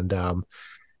 And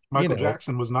Michael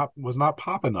Jackson was not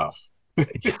pop enough.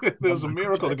 It was a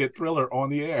miracle to get Thriller on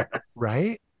the air.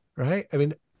 Right. I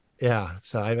mean, yeah.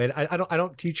 So I mean, I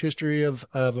don't teach history of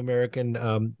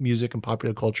American music and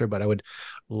popular culture, but I would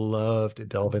love to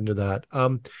delve into that.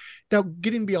 Now,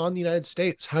 getting beyond the United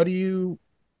States, how do you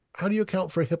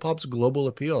account for hip hop's global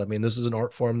appeal? I mean, this is an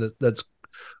art form that's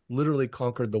literally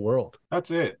conquered the world.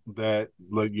 That's it. That,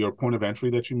 like, your point of entry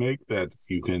that you make, that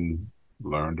you can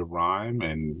learn to rhyme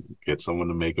and get someone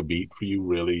to make a beat for you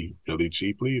really, really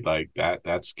cheaply, like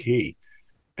that's key.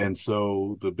 And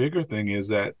so the bigger thing is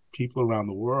that people around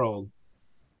the world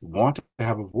want to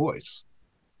have a voice.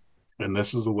 And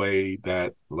this is a way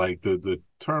that, like, the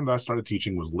term that I started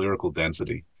teaching was lyrical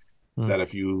density. Is that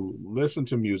if you listen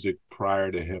to music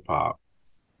prior to hip hop,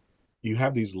 you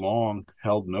have these long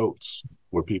held notes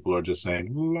where people are just saying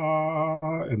la,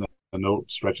 and the note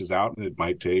stretches out, and it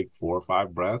might take 4 or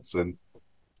 5 breaths, and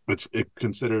it's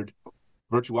considered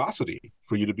virtuosity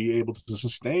for you to be able to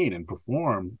sustain and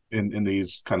perform in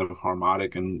these kind of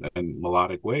harmonic and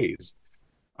melodic ways.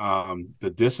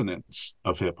 The dissonance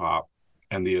of hip hop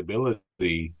and the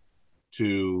ability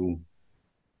to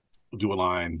do a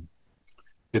line,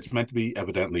 it's meant to be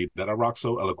evidently that I rock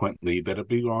so eloquently that it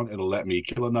be on, it'll let me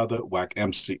kill another whack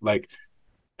MC. Like,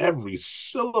 every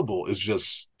syllable is just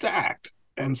stacked.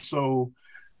 And so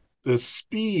the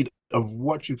speed of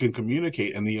what you can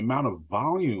communicate and the amount of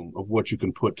volume of what you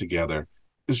can put together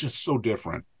is just so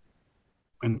different.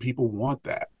 And people want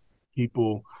that.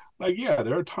 People, like, yeah,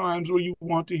 there are times where you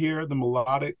want to hear the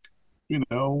melodic,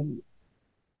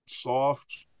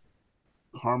 soft,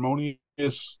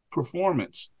 harmonious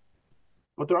performance.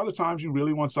 But there are other times you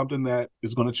really want something that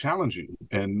is going to challenge you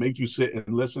and make you sit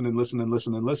and listen and listen and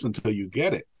listen and listen until you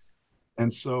get it.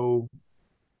 And so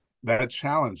that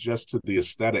challenge just to the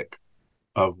aesthetic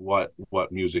of what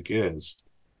music is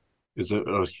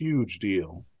a huge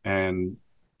deal. And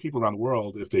people around the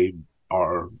world, if they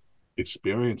are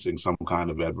experiencing some kind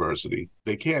of adversity,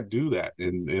 they can't do that.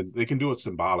 And they can do it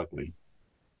symbolically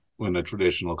in a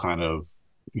traditional kind of,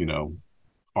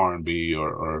 R&B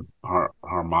or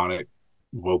harmonic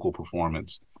vocal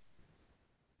performance.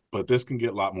 But this can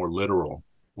get a lot more literal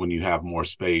when you have more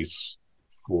space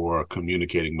for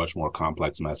communicating much more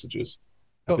complex messages.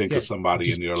 I think of somebody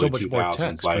just in the early 2000s,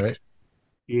 text, like, right?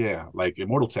 Yeah, like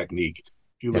Immortal Technique.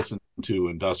 If you listen to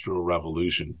Industrial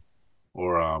Revolution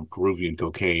or Peruvian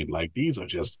Cocaine, like, these are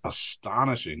just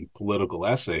astonishing political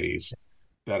essays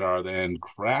that are then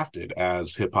crafted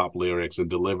as hip hop lyrics and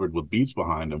delivered with beats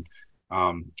behind them.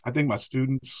 I think my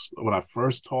students, when I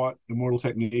first taught Immortal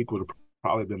Technique, would have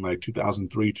probably been like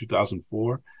 2003,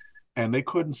 2004. And they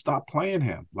couldn't stop playing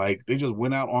him. Like, they just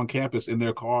went out on campus in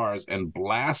their cars and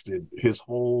blasted his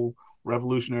whole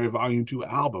Revolutionary Volume 2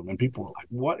 album. And people were like,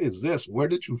 what is this? Where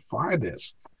did you find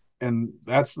this? And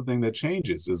that's the thing that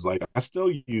changes, is like, I still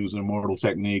use Immortal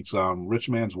Technique's Rich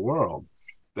Man's World,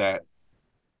 that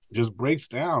just breaks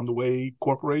down the way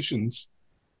corporations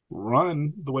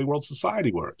run, the way world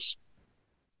society works.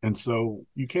 And so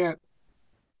you can't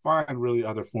find really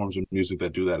other forms of music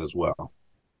that do that as well.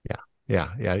 Yeah.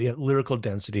 Lyrical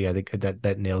density, I think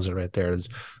that nails it right there. There's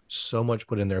so much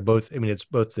put in there. It's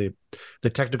both the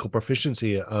technical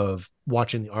proficiency of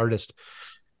watching the artist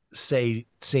sing,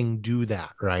 do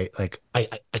that, right? Like, I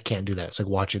can't do that. It's like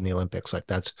watching the Olympics. Like,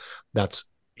 that's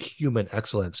human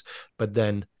excellence. But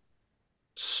then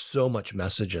so much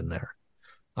message in there.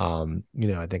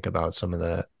 I think about some of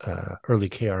the early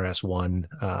KRS-One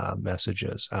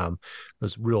messages,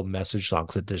 those real message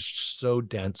songs that are so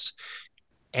dense.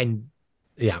 And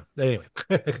anyway.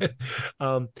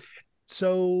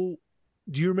 So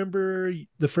do you remember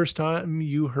the first time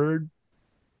you heard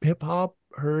hip hop,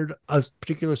 heard a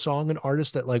particular song, an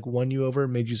artist that like won you over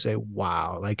and made you say,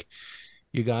 wow, like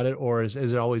you got it? Or has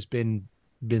it always been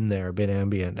there, been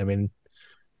ambient? I mean,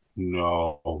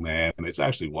 no, man, it's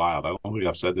actually wild. I don't think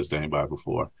I've said this to anybody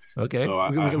before. Okay, so I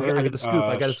got a scoop.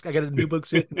 I got a New Books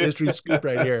History scoop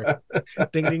right here.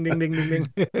 Ding, ding, ding, ding, ding,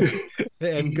 ding,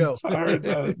 and go. So I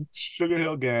heard Sugar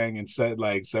Hill Gang and said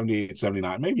like 78,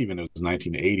 79, maybe even it was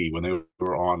 1980 when they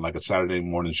were on like a Saturday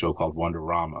morning show called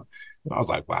Wonderama. I was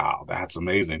like, wow, that's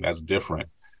amazing. That's different.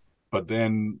 But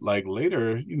then, like,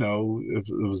 later, it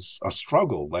was a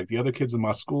struggle. Like, the other kids in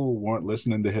my school weren't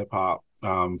listening to hip hop,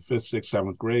 5th, 6th,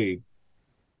 7th grade.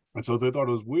 And so they thought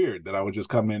it was weird that I would just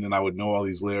come in and I would know all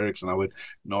these lyrics and I would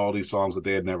know all these songs that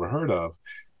they had never heard of.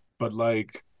 But,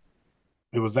 like,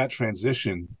 it was that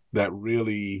transition that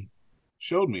really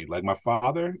showed me. Like, my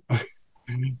father,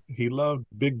 he loved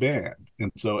big band.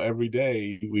 And so every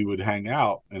day we would hang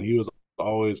out and he was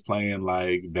always playing,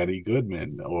 like, Benny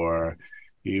Goodman, or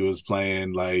he was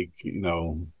playing, like,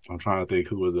 I'm trying to think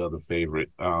who was the other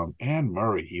favorite. Anne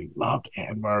Murray. He loved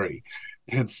Anne Murray.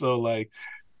 And so, like,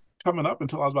 coming up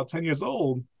until I was about 10 years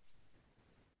old,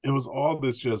 it was all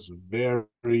this just very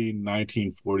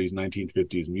 1940s,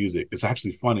 1950s music. It's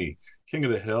actually funny. King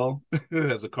of the Hill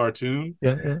as a cartoon.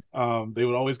 Yeah. They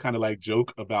would always kind of like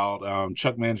joke about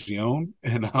Chuck Mangione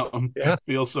and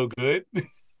Feel So Good.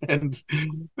 And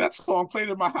that song played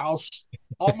in my house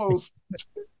almost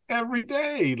every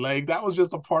day. Like that was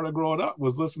just a part of growing up,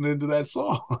 was listening to that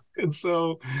song. And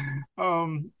so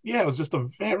yeah, it was just a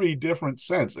very different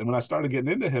sense. And when I started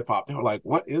getting into hip hop, they were like,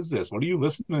 what is this? What are you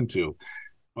listening to?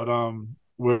 But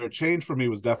where it changed for me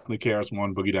was definitely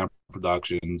KRS-One, Boogie Down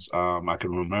Productions. I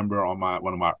can remember on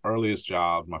one of my earliest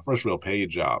jobs, my first real paid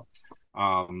job,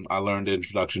 I learned the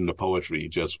introduction to poetry,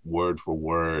 just word for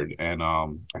word. And I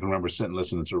can remember sitting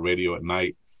listening to the radio at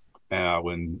night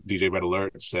when DJ Red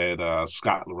Alert said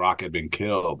Scott LaRock had been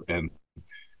killed. And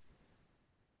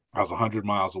I was 100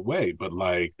 miles away, but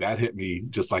like that hit me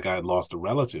just like I had lost a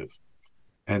relative.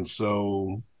 And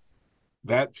so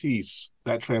that piece,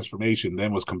 that transformation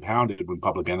then was compounded when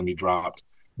Public Enemy dropped.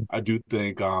 I do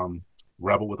think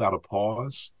Rebel Without a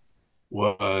Pause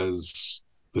was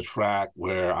the track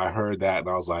where I heard that and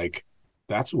I was like,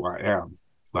 that's who I am.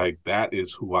 Like, that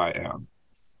is who I am.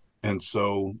 And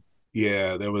so,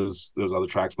 yeah, there was other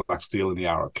tracks, Black Steel in the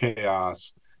Hour of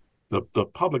Chaos, the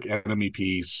Public Enemy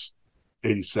piece,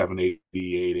 87,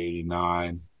 88,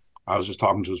 89. I was just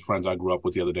talking to his friends I grew up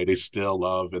with the other day. They still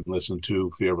love and listen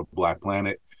to Fear of a Black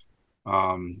Planet.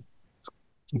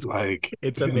 Like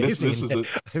it's amazing.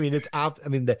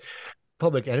 The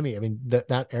Public Enemy. I mean,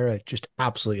 that era, just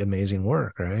absolutely amazing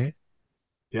work, right?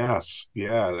 Yes,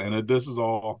 yeah, and this is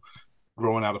all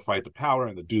growing out of Fight the Power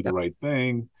and to Do the Right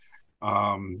Thing.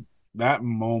 That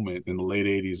moment in the late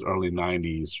 80s, early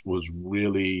 90s was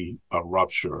really a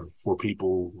rupture for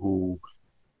people who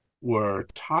were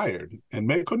tired and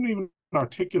couldn't even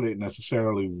articulate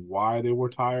necessarily why they were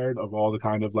tired of all the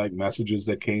kind of like messages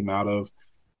that came out of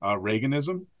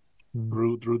Reaganism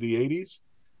through the 80s.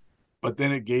 But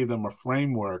then it gave them a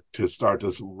framework to start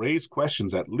to raise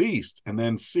questions at least, and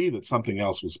then see that something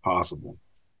else was possible.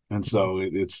 And so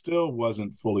it still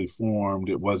wasn't fully formed.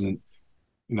 It wasn't,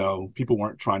 people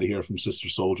weren't trying to hear from Sister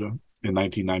Souljah in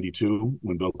 1992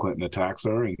 when Bill Clinton attacks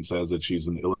her and says that she's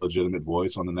an illegitimate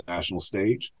voice on the national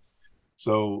stage.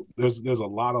 So there's a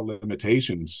lot of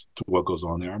limitations to what goes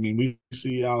on there. I mean, we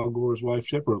see Al Gore's wife,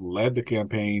 Chipper, led the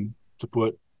campaign to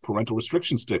put parental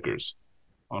restriction stickers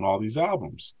on all these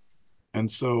albums. And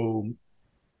so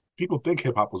people think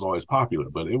hip hop was always popular,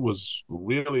 but it was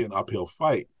really an uphill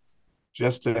fight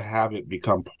just to have it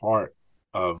become part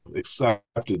of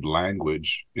accepted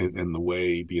language in the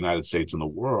way the United States and the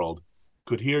world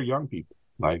could hear young people.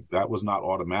 Like that was not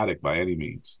automatic by any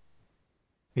means.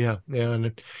 Yeah,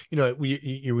 and when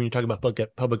you talk about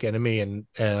Public Enemy and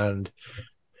I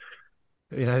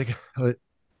think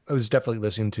I was definitely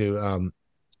listening to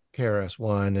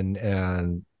KRS-One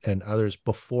and others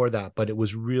before that, but it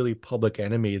was really Public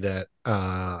Enemy that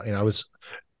I was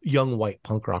young white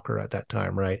punk rocker at that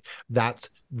time, right? That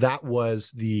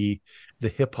was the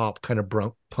hip hop kind of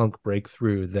punk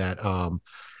breakthrough that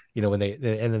when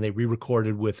they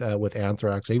re-recorded with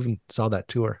Anthrax. I even saw that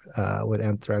tour with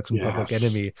Anthrax and Public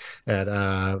Enemy at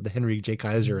the Henry J.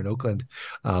 Kaiser in Oakland.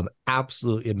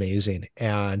 Absolutely amazing.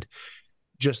 And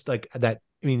just like that,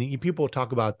 I mean, people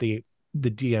talk about the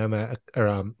DM or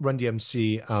Run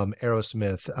DMC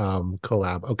Aerosmith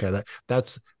collab. Okay,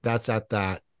 that's at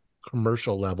that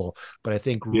commercial level, but I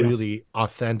think really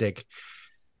authentic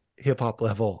hip hop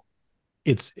level,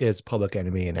 it's Public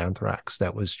Enemy and Anthrax.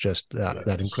 That was just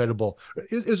that incredible.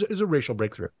 It is a racial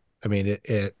breakthrough. I mean,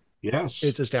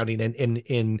 it's astounding, and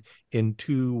in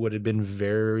two what had been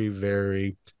very,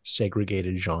 very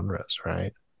segregated genres,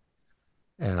 right?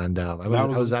 And I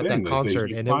was at that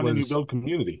concert, and it was you build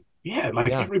community. Yeah,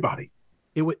 everybody.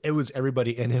 It was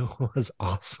everybody, and it was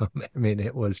awesome. I mean,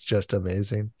 it was just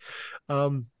amazing.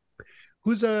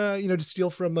 Who's to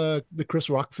steal from the Chris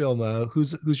Rock film?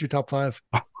 Who's your top five?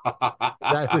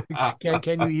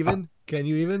 Can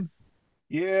you even?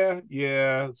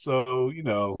 Yeah. So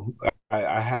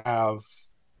I have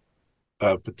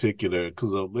a particular,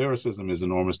 because the lyricism is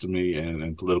enormous to me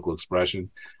and political expression.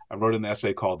 I wrote an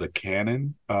essay called The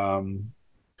Canon.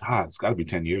 It's got to be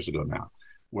 10 years ago now,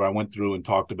 where I went through and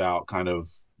talked about kind of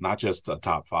not just a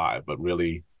top five, but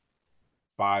really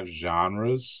 5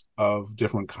 genres of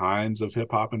different kinds of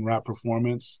hip hop and rap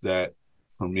performance that,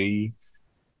 for me,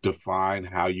 define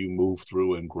how you move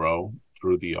through and grow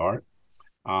through the art.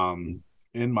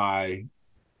 In my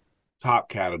top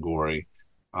category,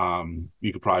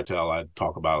 you could probably tell I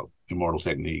talk about Immortal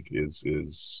Technique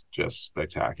is just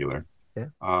spectacular. Yeah.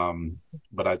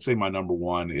 But I'd say my number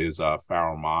one is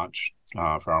Pharoah Monch.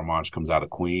 Pharoah Monch comes out of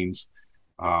Queens.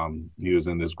 He was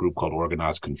in this group called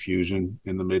Organized Confusion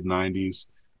in the mid-90s.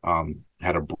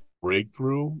 Had a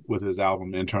breakthrough with his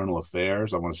album Internal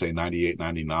Affairs, I want to say 98,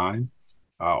 99,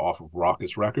 off of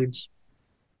Raucous Records.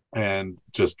 And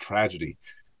just tragedy.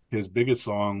 His biggest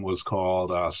song was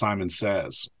called Simon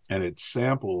Says. and it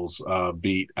samples a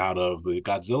beat out of the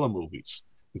Godzilla movies.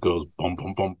 It goes boom,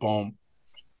 boom, boom, boom,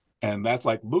 and that's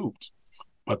like looped.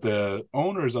 But the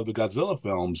owners of the Godzilla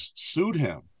films sued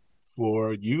him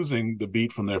for using the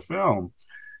beat from their film.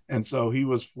 And so he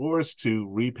was forced to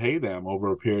repay them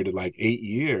over a period of like 8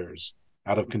 years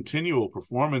out of continual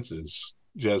performances,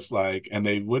 and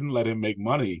they wouldn't let him make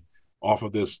money off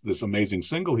of this amazing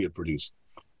single he had produced.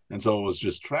 And so it was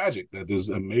just tragic that this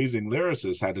amazing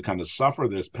lyricist had to kind of suffer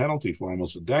this penalty for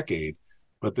almost a decade.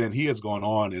 But then he has gone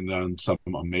on and done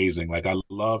something amazing. Like, I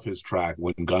love his track,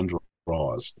 When Gun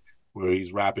Draws, where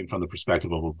he's rapping from the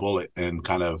perspective of a bullet and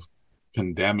kind of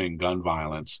condemning gun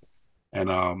violence.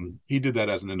 And he did that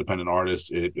as an independent artist.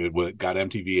 It got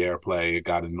MTV airplay. It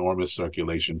got enormous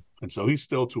circulation. And so he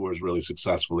still tours really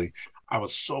successfully. I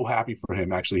was so happy for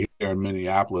him actually here in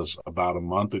Minneapolis about a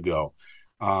month ago.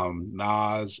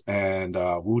 Nas and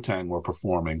Wu-Tang were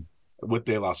performing with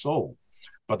De La Soul,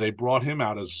 but they brought him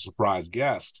out as a surprise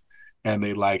guest, and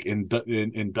they like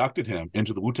inducted him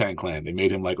into the Wu-Tang Clan. They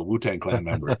made him like a Wu-Tang Clan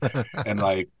member. And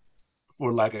like,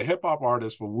 for like a hip hop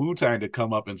artist, for Wu-Tang to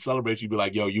come up and celebrate you, be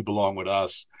like, yo, you belong with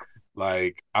us.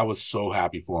 Like, I was so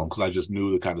happy for him because I just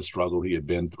knew the kind of struggle he had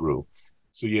been through.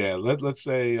 So yeah, let's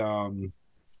say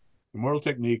Immortal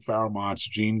Technique, Pharoah Monch,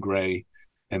 Jean Grey,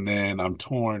 and then I'm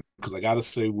torn because I got to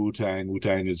say Wu-Tang.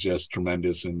 Wu-Tang is just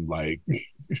tremendous, and like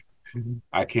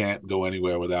I can't go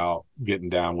anywhere without getting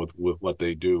down with what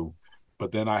they do.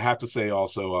 But then I have to say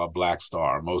also Black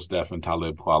Star, Mos Def and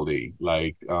Talib Kweli.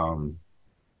 Like,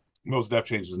 Mos Def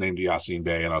changed his name to Yasin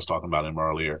Bey, and I was talking about him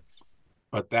earlier.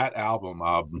 But that album,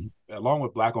 along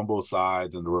with Black on Both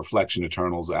Sides and the Reflection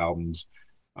Eternals albums,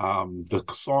 the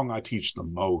song I teach the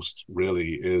most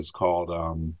really is called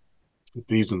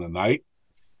Thieves in the Night.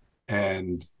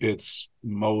 And it's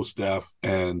Mos Def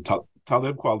and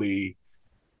Talib Kweli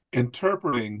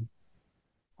interpreting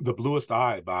The Bluest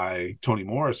Eye by Toni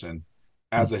Morrison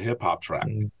as a hip-hop track.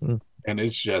 Mm-hmm. And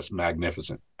it's just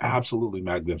magnificent, absolutely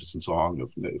magnificent song.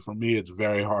 For me, it's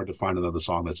very hard to find another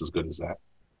song that's as good as that.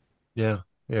 Yeah,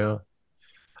 yeah.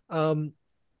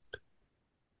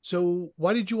 So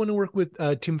why did you want to work with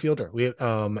Tim Fielder,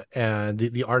 and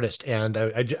the artist? And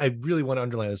I really want to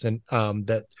underline this, and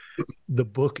that the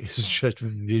book is just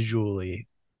visually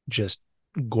just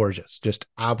gorgeous, just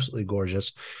absolutely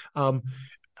gorgeous.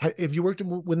 Have you worked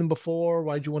with him before?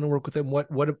 Why did you want to work with him?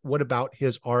 What about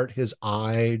his art, his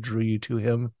eye drew you to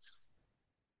him?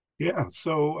 Yeah,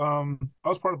 so I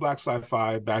was part of Black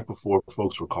Sci-Fi back before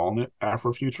folks were calling it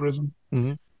Afrofuturism.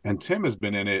 Mm-hmm. And Tim has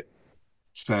been in it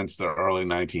since the early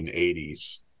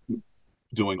 1980s,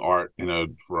 doing art in a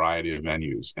variety of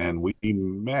venues. And we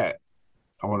met,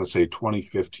 I want to say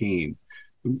 2015,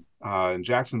 in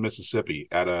Jackson, Mississippi,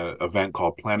 at an event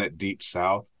called Planet Deep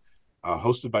South,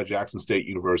 hosted by Jackson State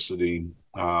University,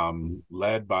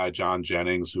 led by John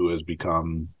Jennings, who has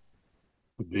become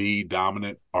the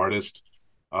dominant artist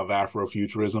of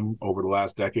Afrofuturism over the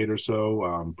last decade or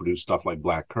so. Produced stuff like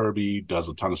Black Kirby, does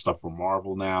a ton of stuff for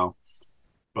Marvel now.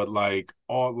 But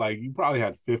you probably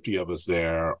had 50 of us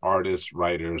there, artists,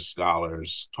 writers,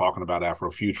 scholars, talking about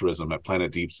Afrofuturism at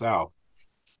Planet Deep South.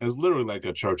 It was literally like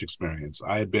a church experience.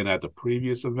 I had been at the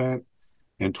previous event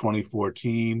in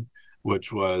 2014,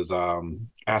 which was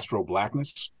Astro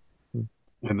Blackness.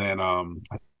 And then I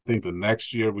think the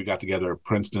next year we got together at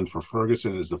Princeton for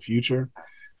Ferguson is the Future.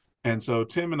 And so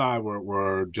Tim and I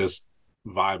were just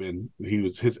vibing.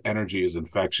 His energy is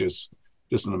infectious,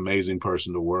 just an amazing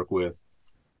person to work with.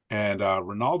 And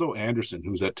Ronaldo Anderson,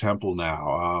 who's at Temple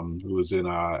now, who is in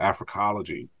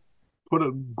Africology, put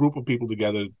a group of people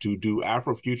together to do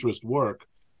Afrofuturist work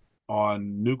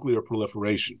on nuclear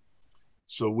proliferation.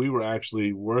 So we were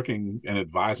actually working and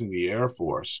advising the Air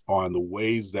Force on the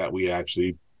ways that we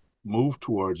actually move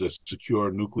towards a secure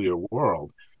nuclear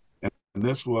world. And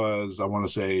this was, I want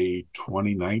to say,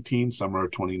 2019, summer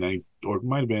 2019, or it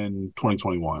might have been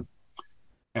 2021.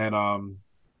 And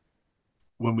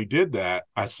when we did that,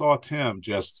 I saw Tim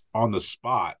just on the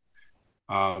spot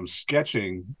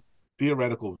sketching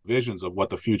theoretical visions of what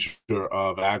the future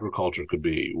of agriculture could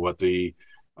be, what the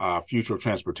future of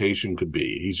transportation could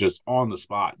be. He's just on the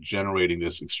spot generating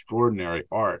this extraordinary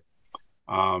art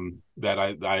that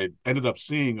I ended up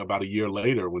seeing about a year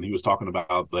later when he was talking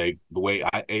about like the way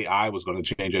AI was going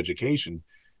to change education.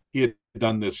 He had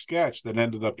done this sketch that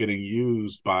ended up getting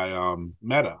used by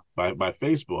Meta, by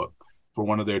Facebook, for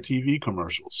one of their TV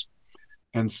commercials.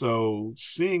 And so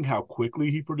seeing how quickly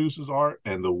he produces art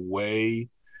and the way,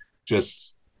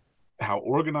 just how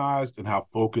organized and how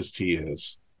focused he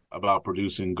is about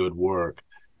producing good work,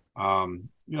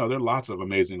 there are lots of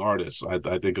amazing artists. I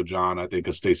think of John, I think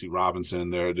of Stacey Robinson.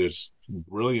 There's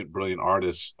brilliant, brilliant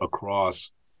artists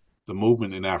across the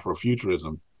movement in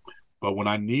Afrofuturism. But when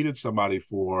I needed somebody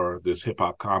for this hip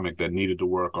hop comic that needed to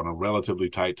work on a relatively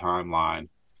tight timeline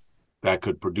that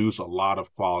could produce a lot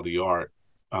of quality art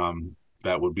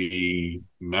that would be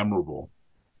memorable,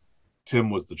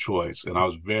 Tim was the choice. And I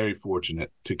was very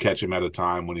fortunate to catch him at a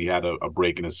time when he had a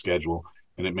break in his schedule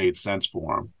and it made sense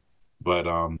for him. But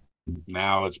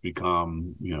now it's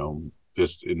become,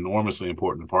 just enormously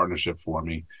important partnership for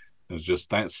me. And it's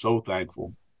just so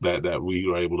thankful that we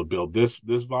were able to build this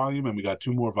volume, and we got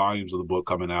 2 more volumes of the book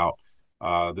coming out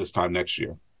this time next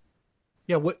year.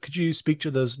 Yeah, what could you speak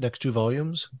to those next 2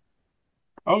 volumes?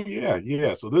 Oh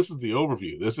yeah. So this is the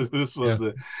overview. This was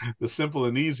the simple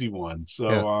and easy one.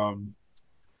 So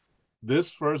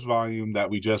this first volume that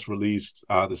we just released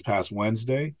this past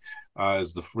Wednesday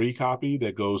is the free copy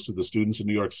that goes to the students in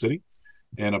New York City.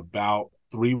 In about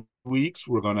 3 weeks,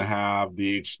 we're going to have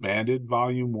the expanded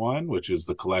volume 1, which is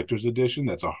the collector's edition.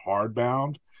 That's a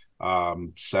hardbound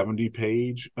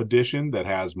 70-page edition that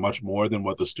has much more than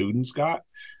what the students got.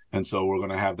 And so we're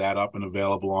going to have that up and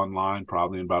available online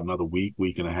probably in about another week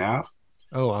and a half.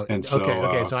 Oh, and so,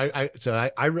 okay. So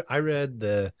I read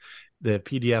the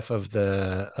PDF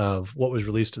of what was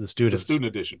released to the students. The student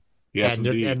edition. Yes,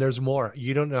 and there's more.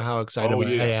 You don't know how excited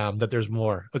I am that there's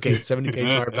more. Okay, 70-page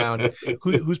hardbound.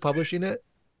 Who's publishing it?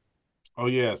 Oh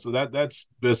yeah, so that's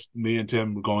just me and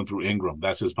Tim going through Ingram.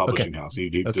 That's his publishing house. He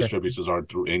distributes his art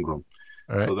through Ingram.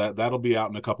 All right. So that'll be out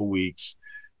in a couple weeks.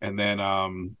 And then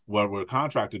what we're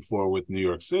contracted for with New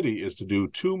York City is to do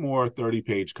 2 more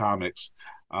 30-page comics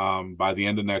by the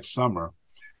end of next summer.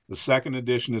 The second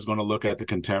edition is going to look at the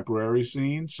contemporary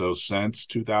scene. So since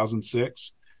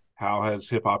 2006, how has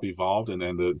hip hop evolved, and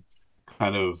then the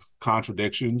kind of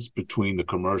contradictions between the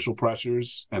commercial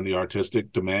pressures and the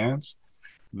artistic demands.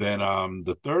 Then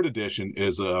the third edition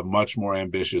is a much more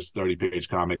ambitious 30-page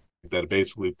comic that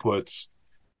basically puts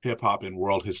hip hop in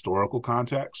world historical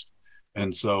context.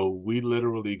 And so we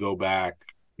literally go back,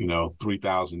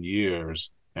 3,000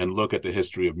 years and look at the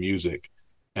history of music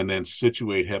and then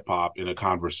situate hip hop in a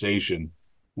conversation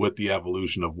with the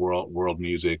evolution of world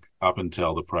music up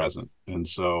until the present. And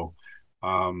so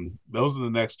those are the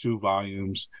next 2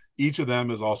 volumes. Each of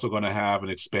them is also going to have an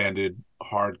expanded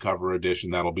hardcover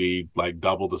edition that'll be like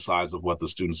double the size of what the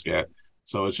students get.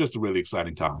 So it's just a really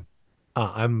exciting time.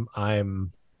 I'm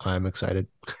excited.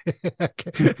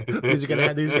 These are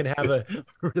gonna have a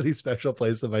really special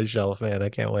place on my shelf, man. I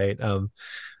can't wait.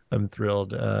 I'm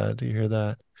thrilled to hear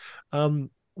that.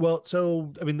 Well,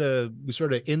 so I mean, we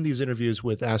sort of end these interviews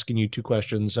with asking you 2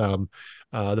 questions.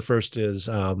 The first is,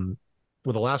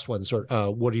 the last one,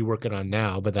 what are you working on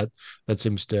now? But that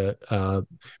seems to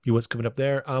be what's coming up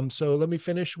there. So let me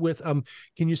finish with,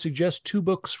 can you suggest 2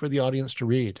 books for the audience to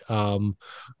read on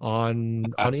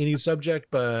any subject?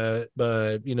 But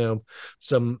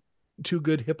some 2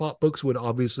 good hip hop books would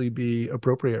obviously be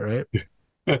appropriate, right?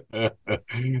 So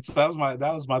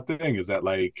that was my thing, is that,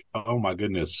 like, oh my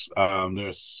goodness,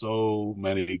 there's so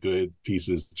many good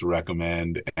pieces to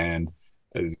recommend. And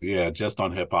just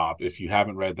on hip hop, if you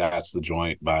haven't read That's the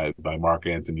Joint by Mark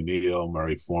Anthony Neal,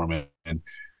 Murray Foreman,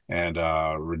 and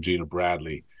Regina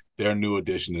Bradley, their new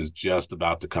edition is just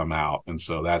about to come out. And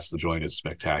so That's the Joint is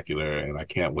spectacular, and I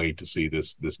can't wait to see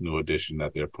this new edition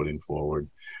that they're putting forward.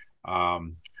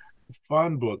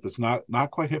 Fun book that's not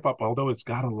quite hip hop, although it's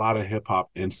got a lot of hip hop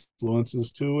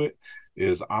influences to it,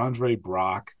 is Andre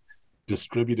Brock,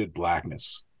 Distributed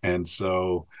Blackness. And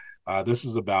so this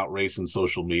is about race and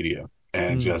social media.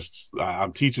 And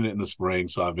I'm teaching it in the spring,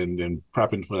 so I've been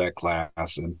prepping for that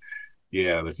class. And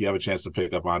if you have a chance to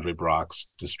pick up Andre Brock's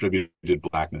Distributed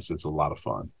Blackness, it's a lot of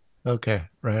fun. Okay,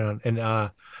 right on. And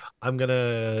I'm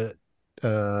gonna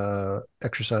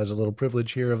exercise a little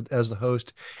privilege here as the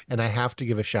host, and I have to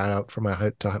give a shout out for my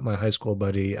high school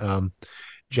buddy,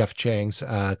 Jeff Chang's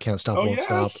Can't Stop Won't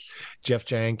Stop. Jeff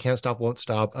Chang, Can't Stop Won't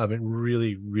Stop. I mean,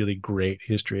 really, really great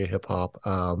history of hip hop.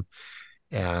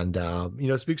 And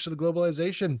speaks to the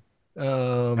globalization.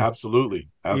 Absolutely.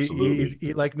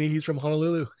 He, like me, he's from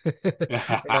Honolulu,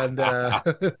 and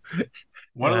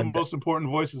one of the most important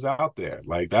voices out there.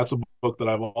 Like, that's a book that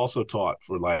I've also taught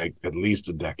for like at least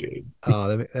a decade.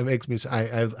 Oh, that makes me.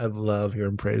 I love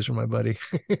hearing praise from my buddy.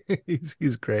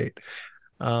 he's great.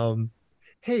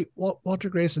 Hey, Walter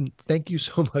Greason, thank you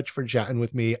so much for chatting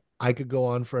with me. I could go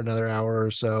on for another hour or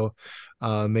so.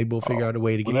 Maybe we'll figure out a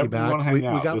way to get you back. We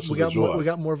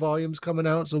got more volumes coming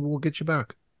out, so we'll get you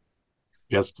back.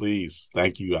 Yes, please.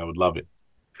 Thank you. I would love it.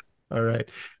 All right.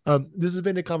 This has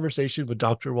been a conversation with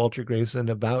Dr. Walter Greason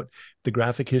about the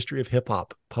graphic history of hip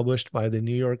hop, published by the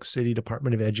New York City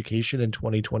Department of Education in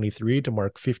 2023 to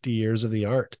mark 50 years of the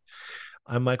art.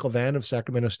 I'm Michael Vann of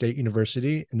Sacramento State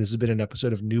University, and this has been an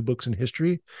episode of New Books in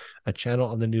History, a channel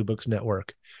on the New Books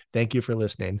Network. Thank you for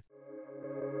listening.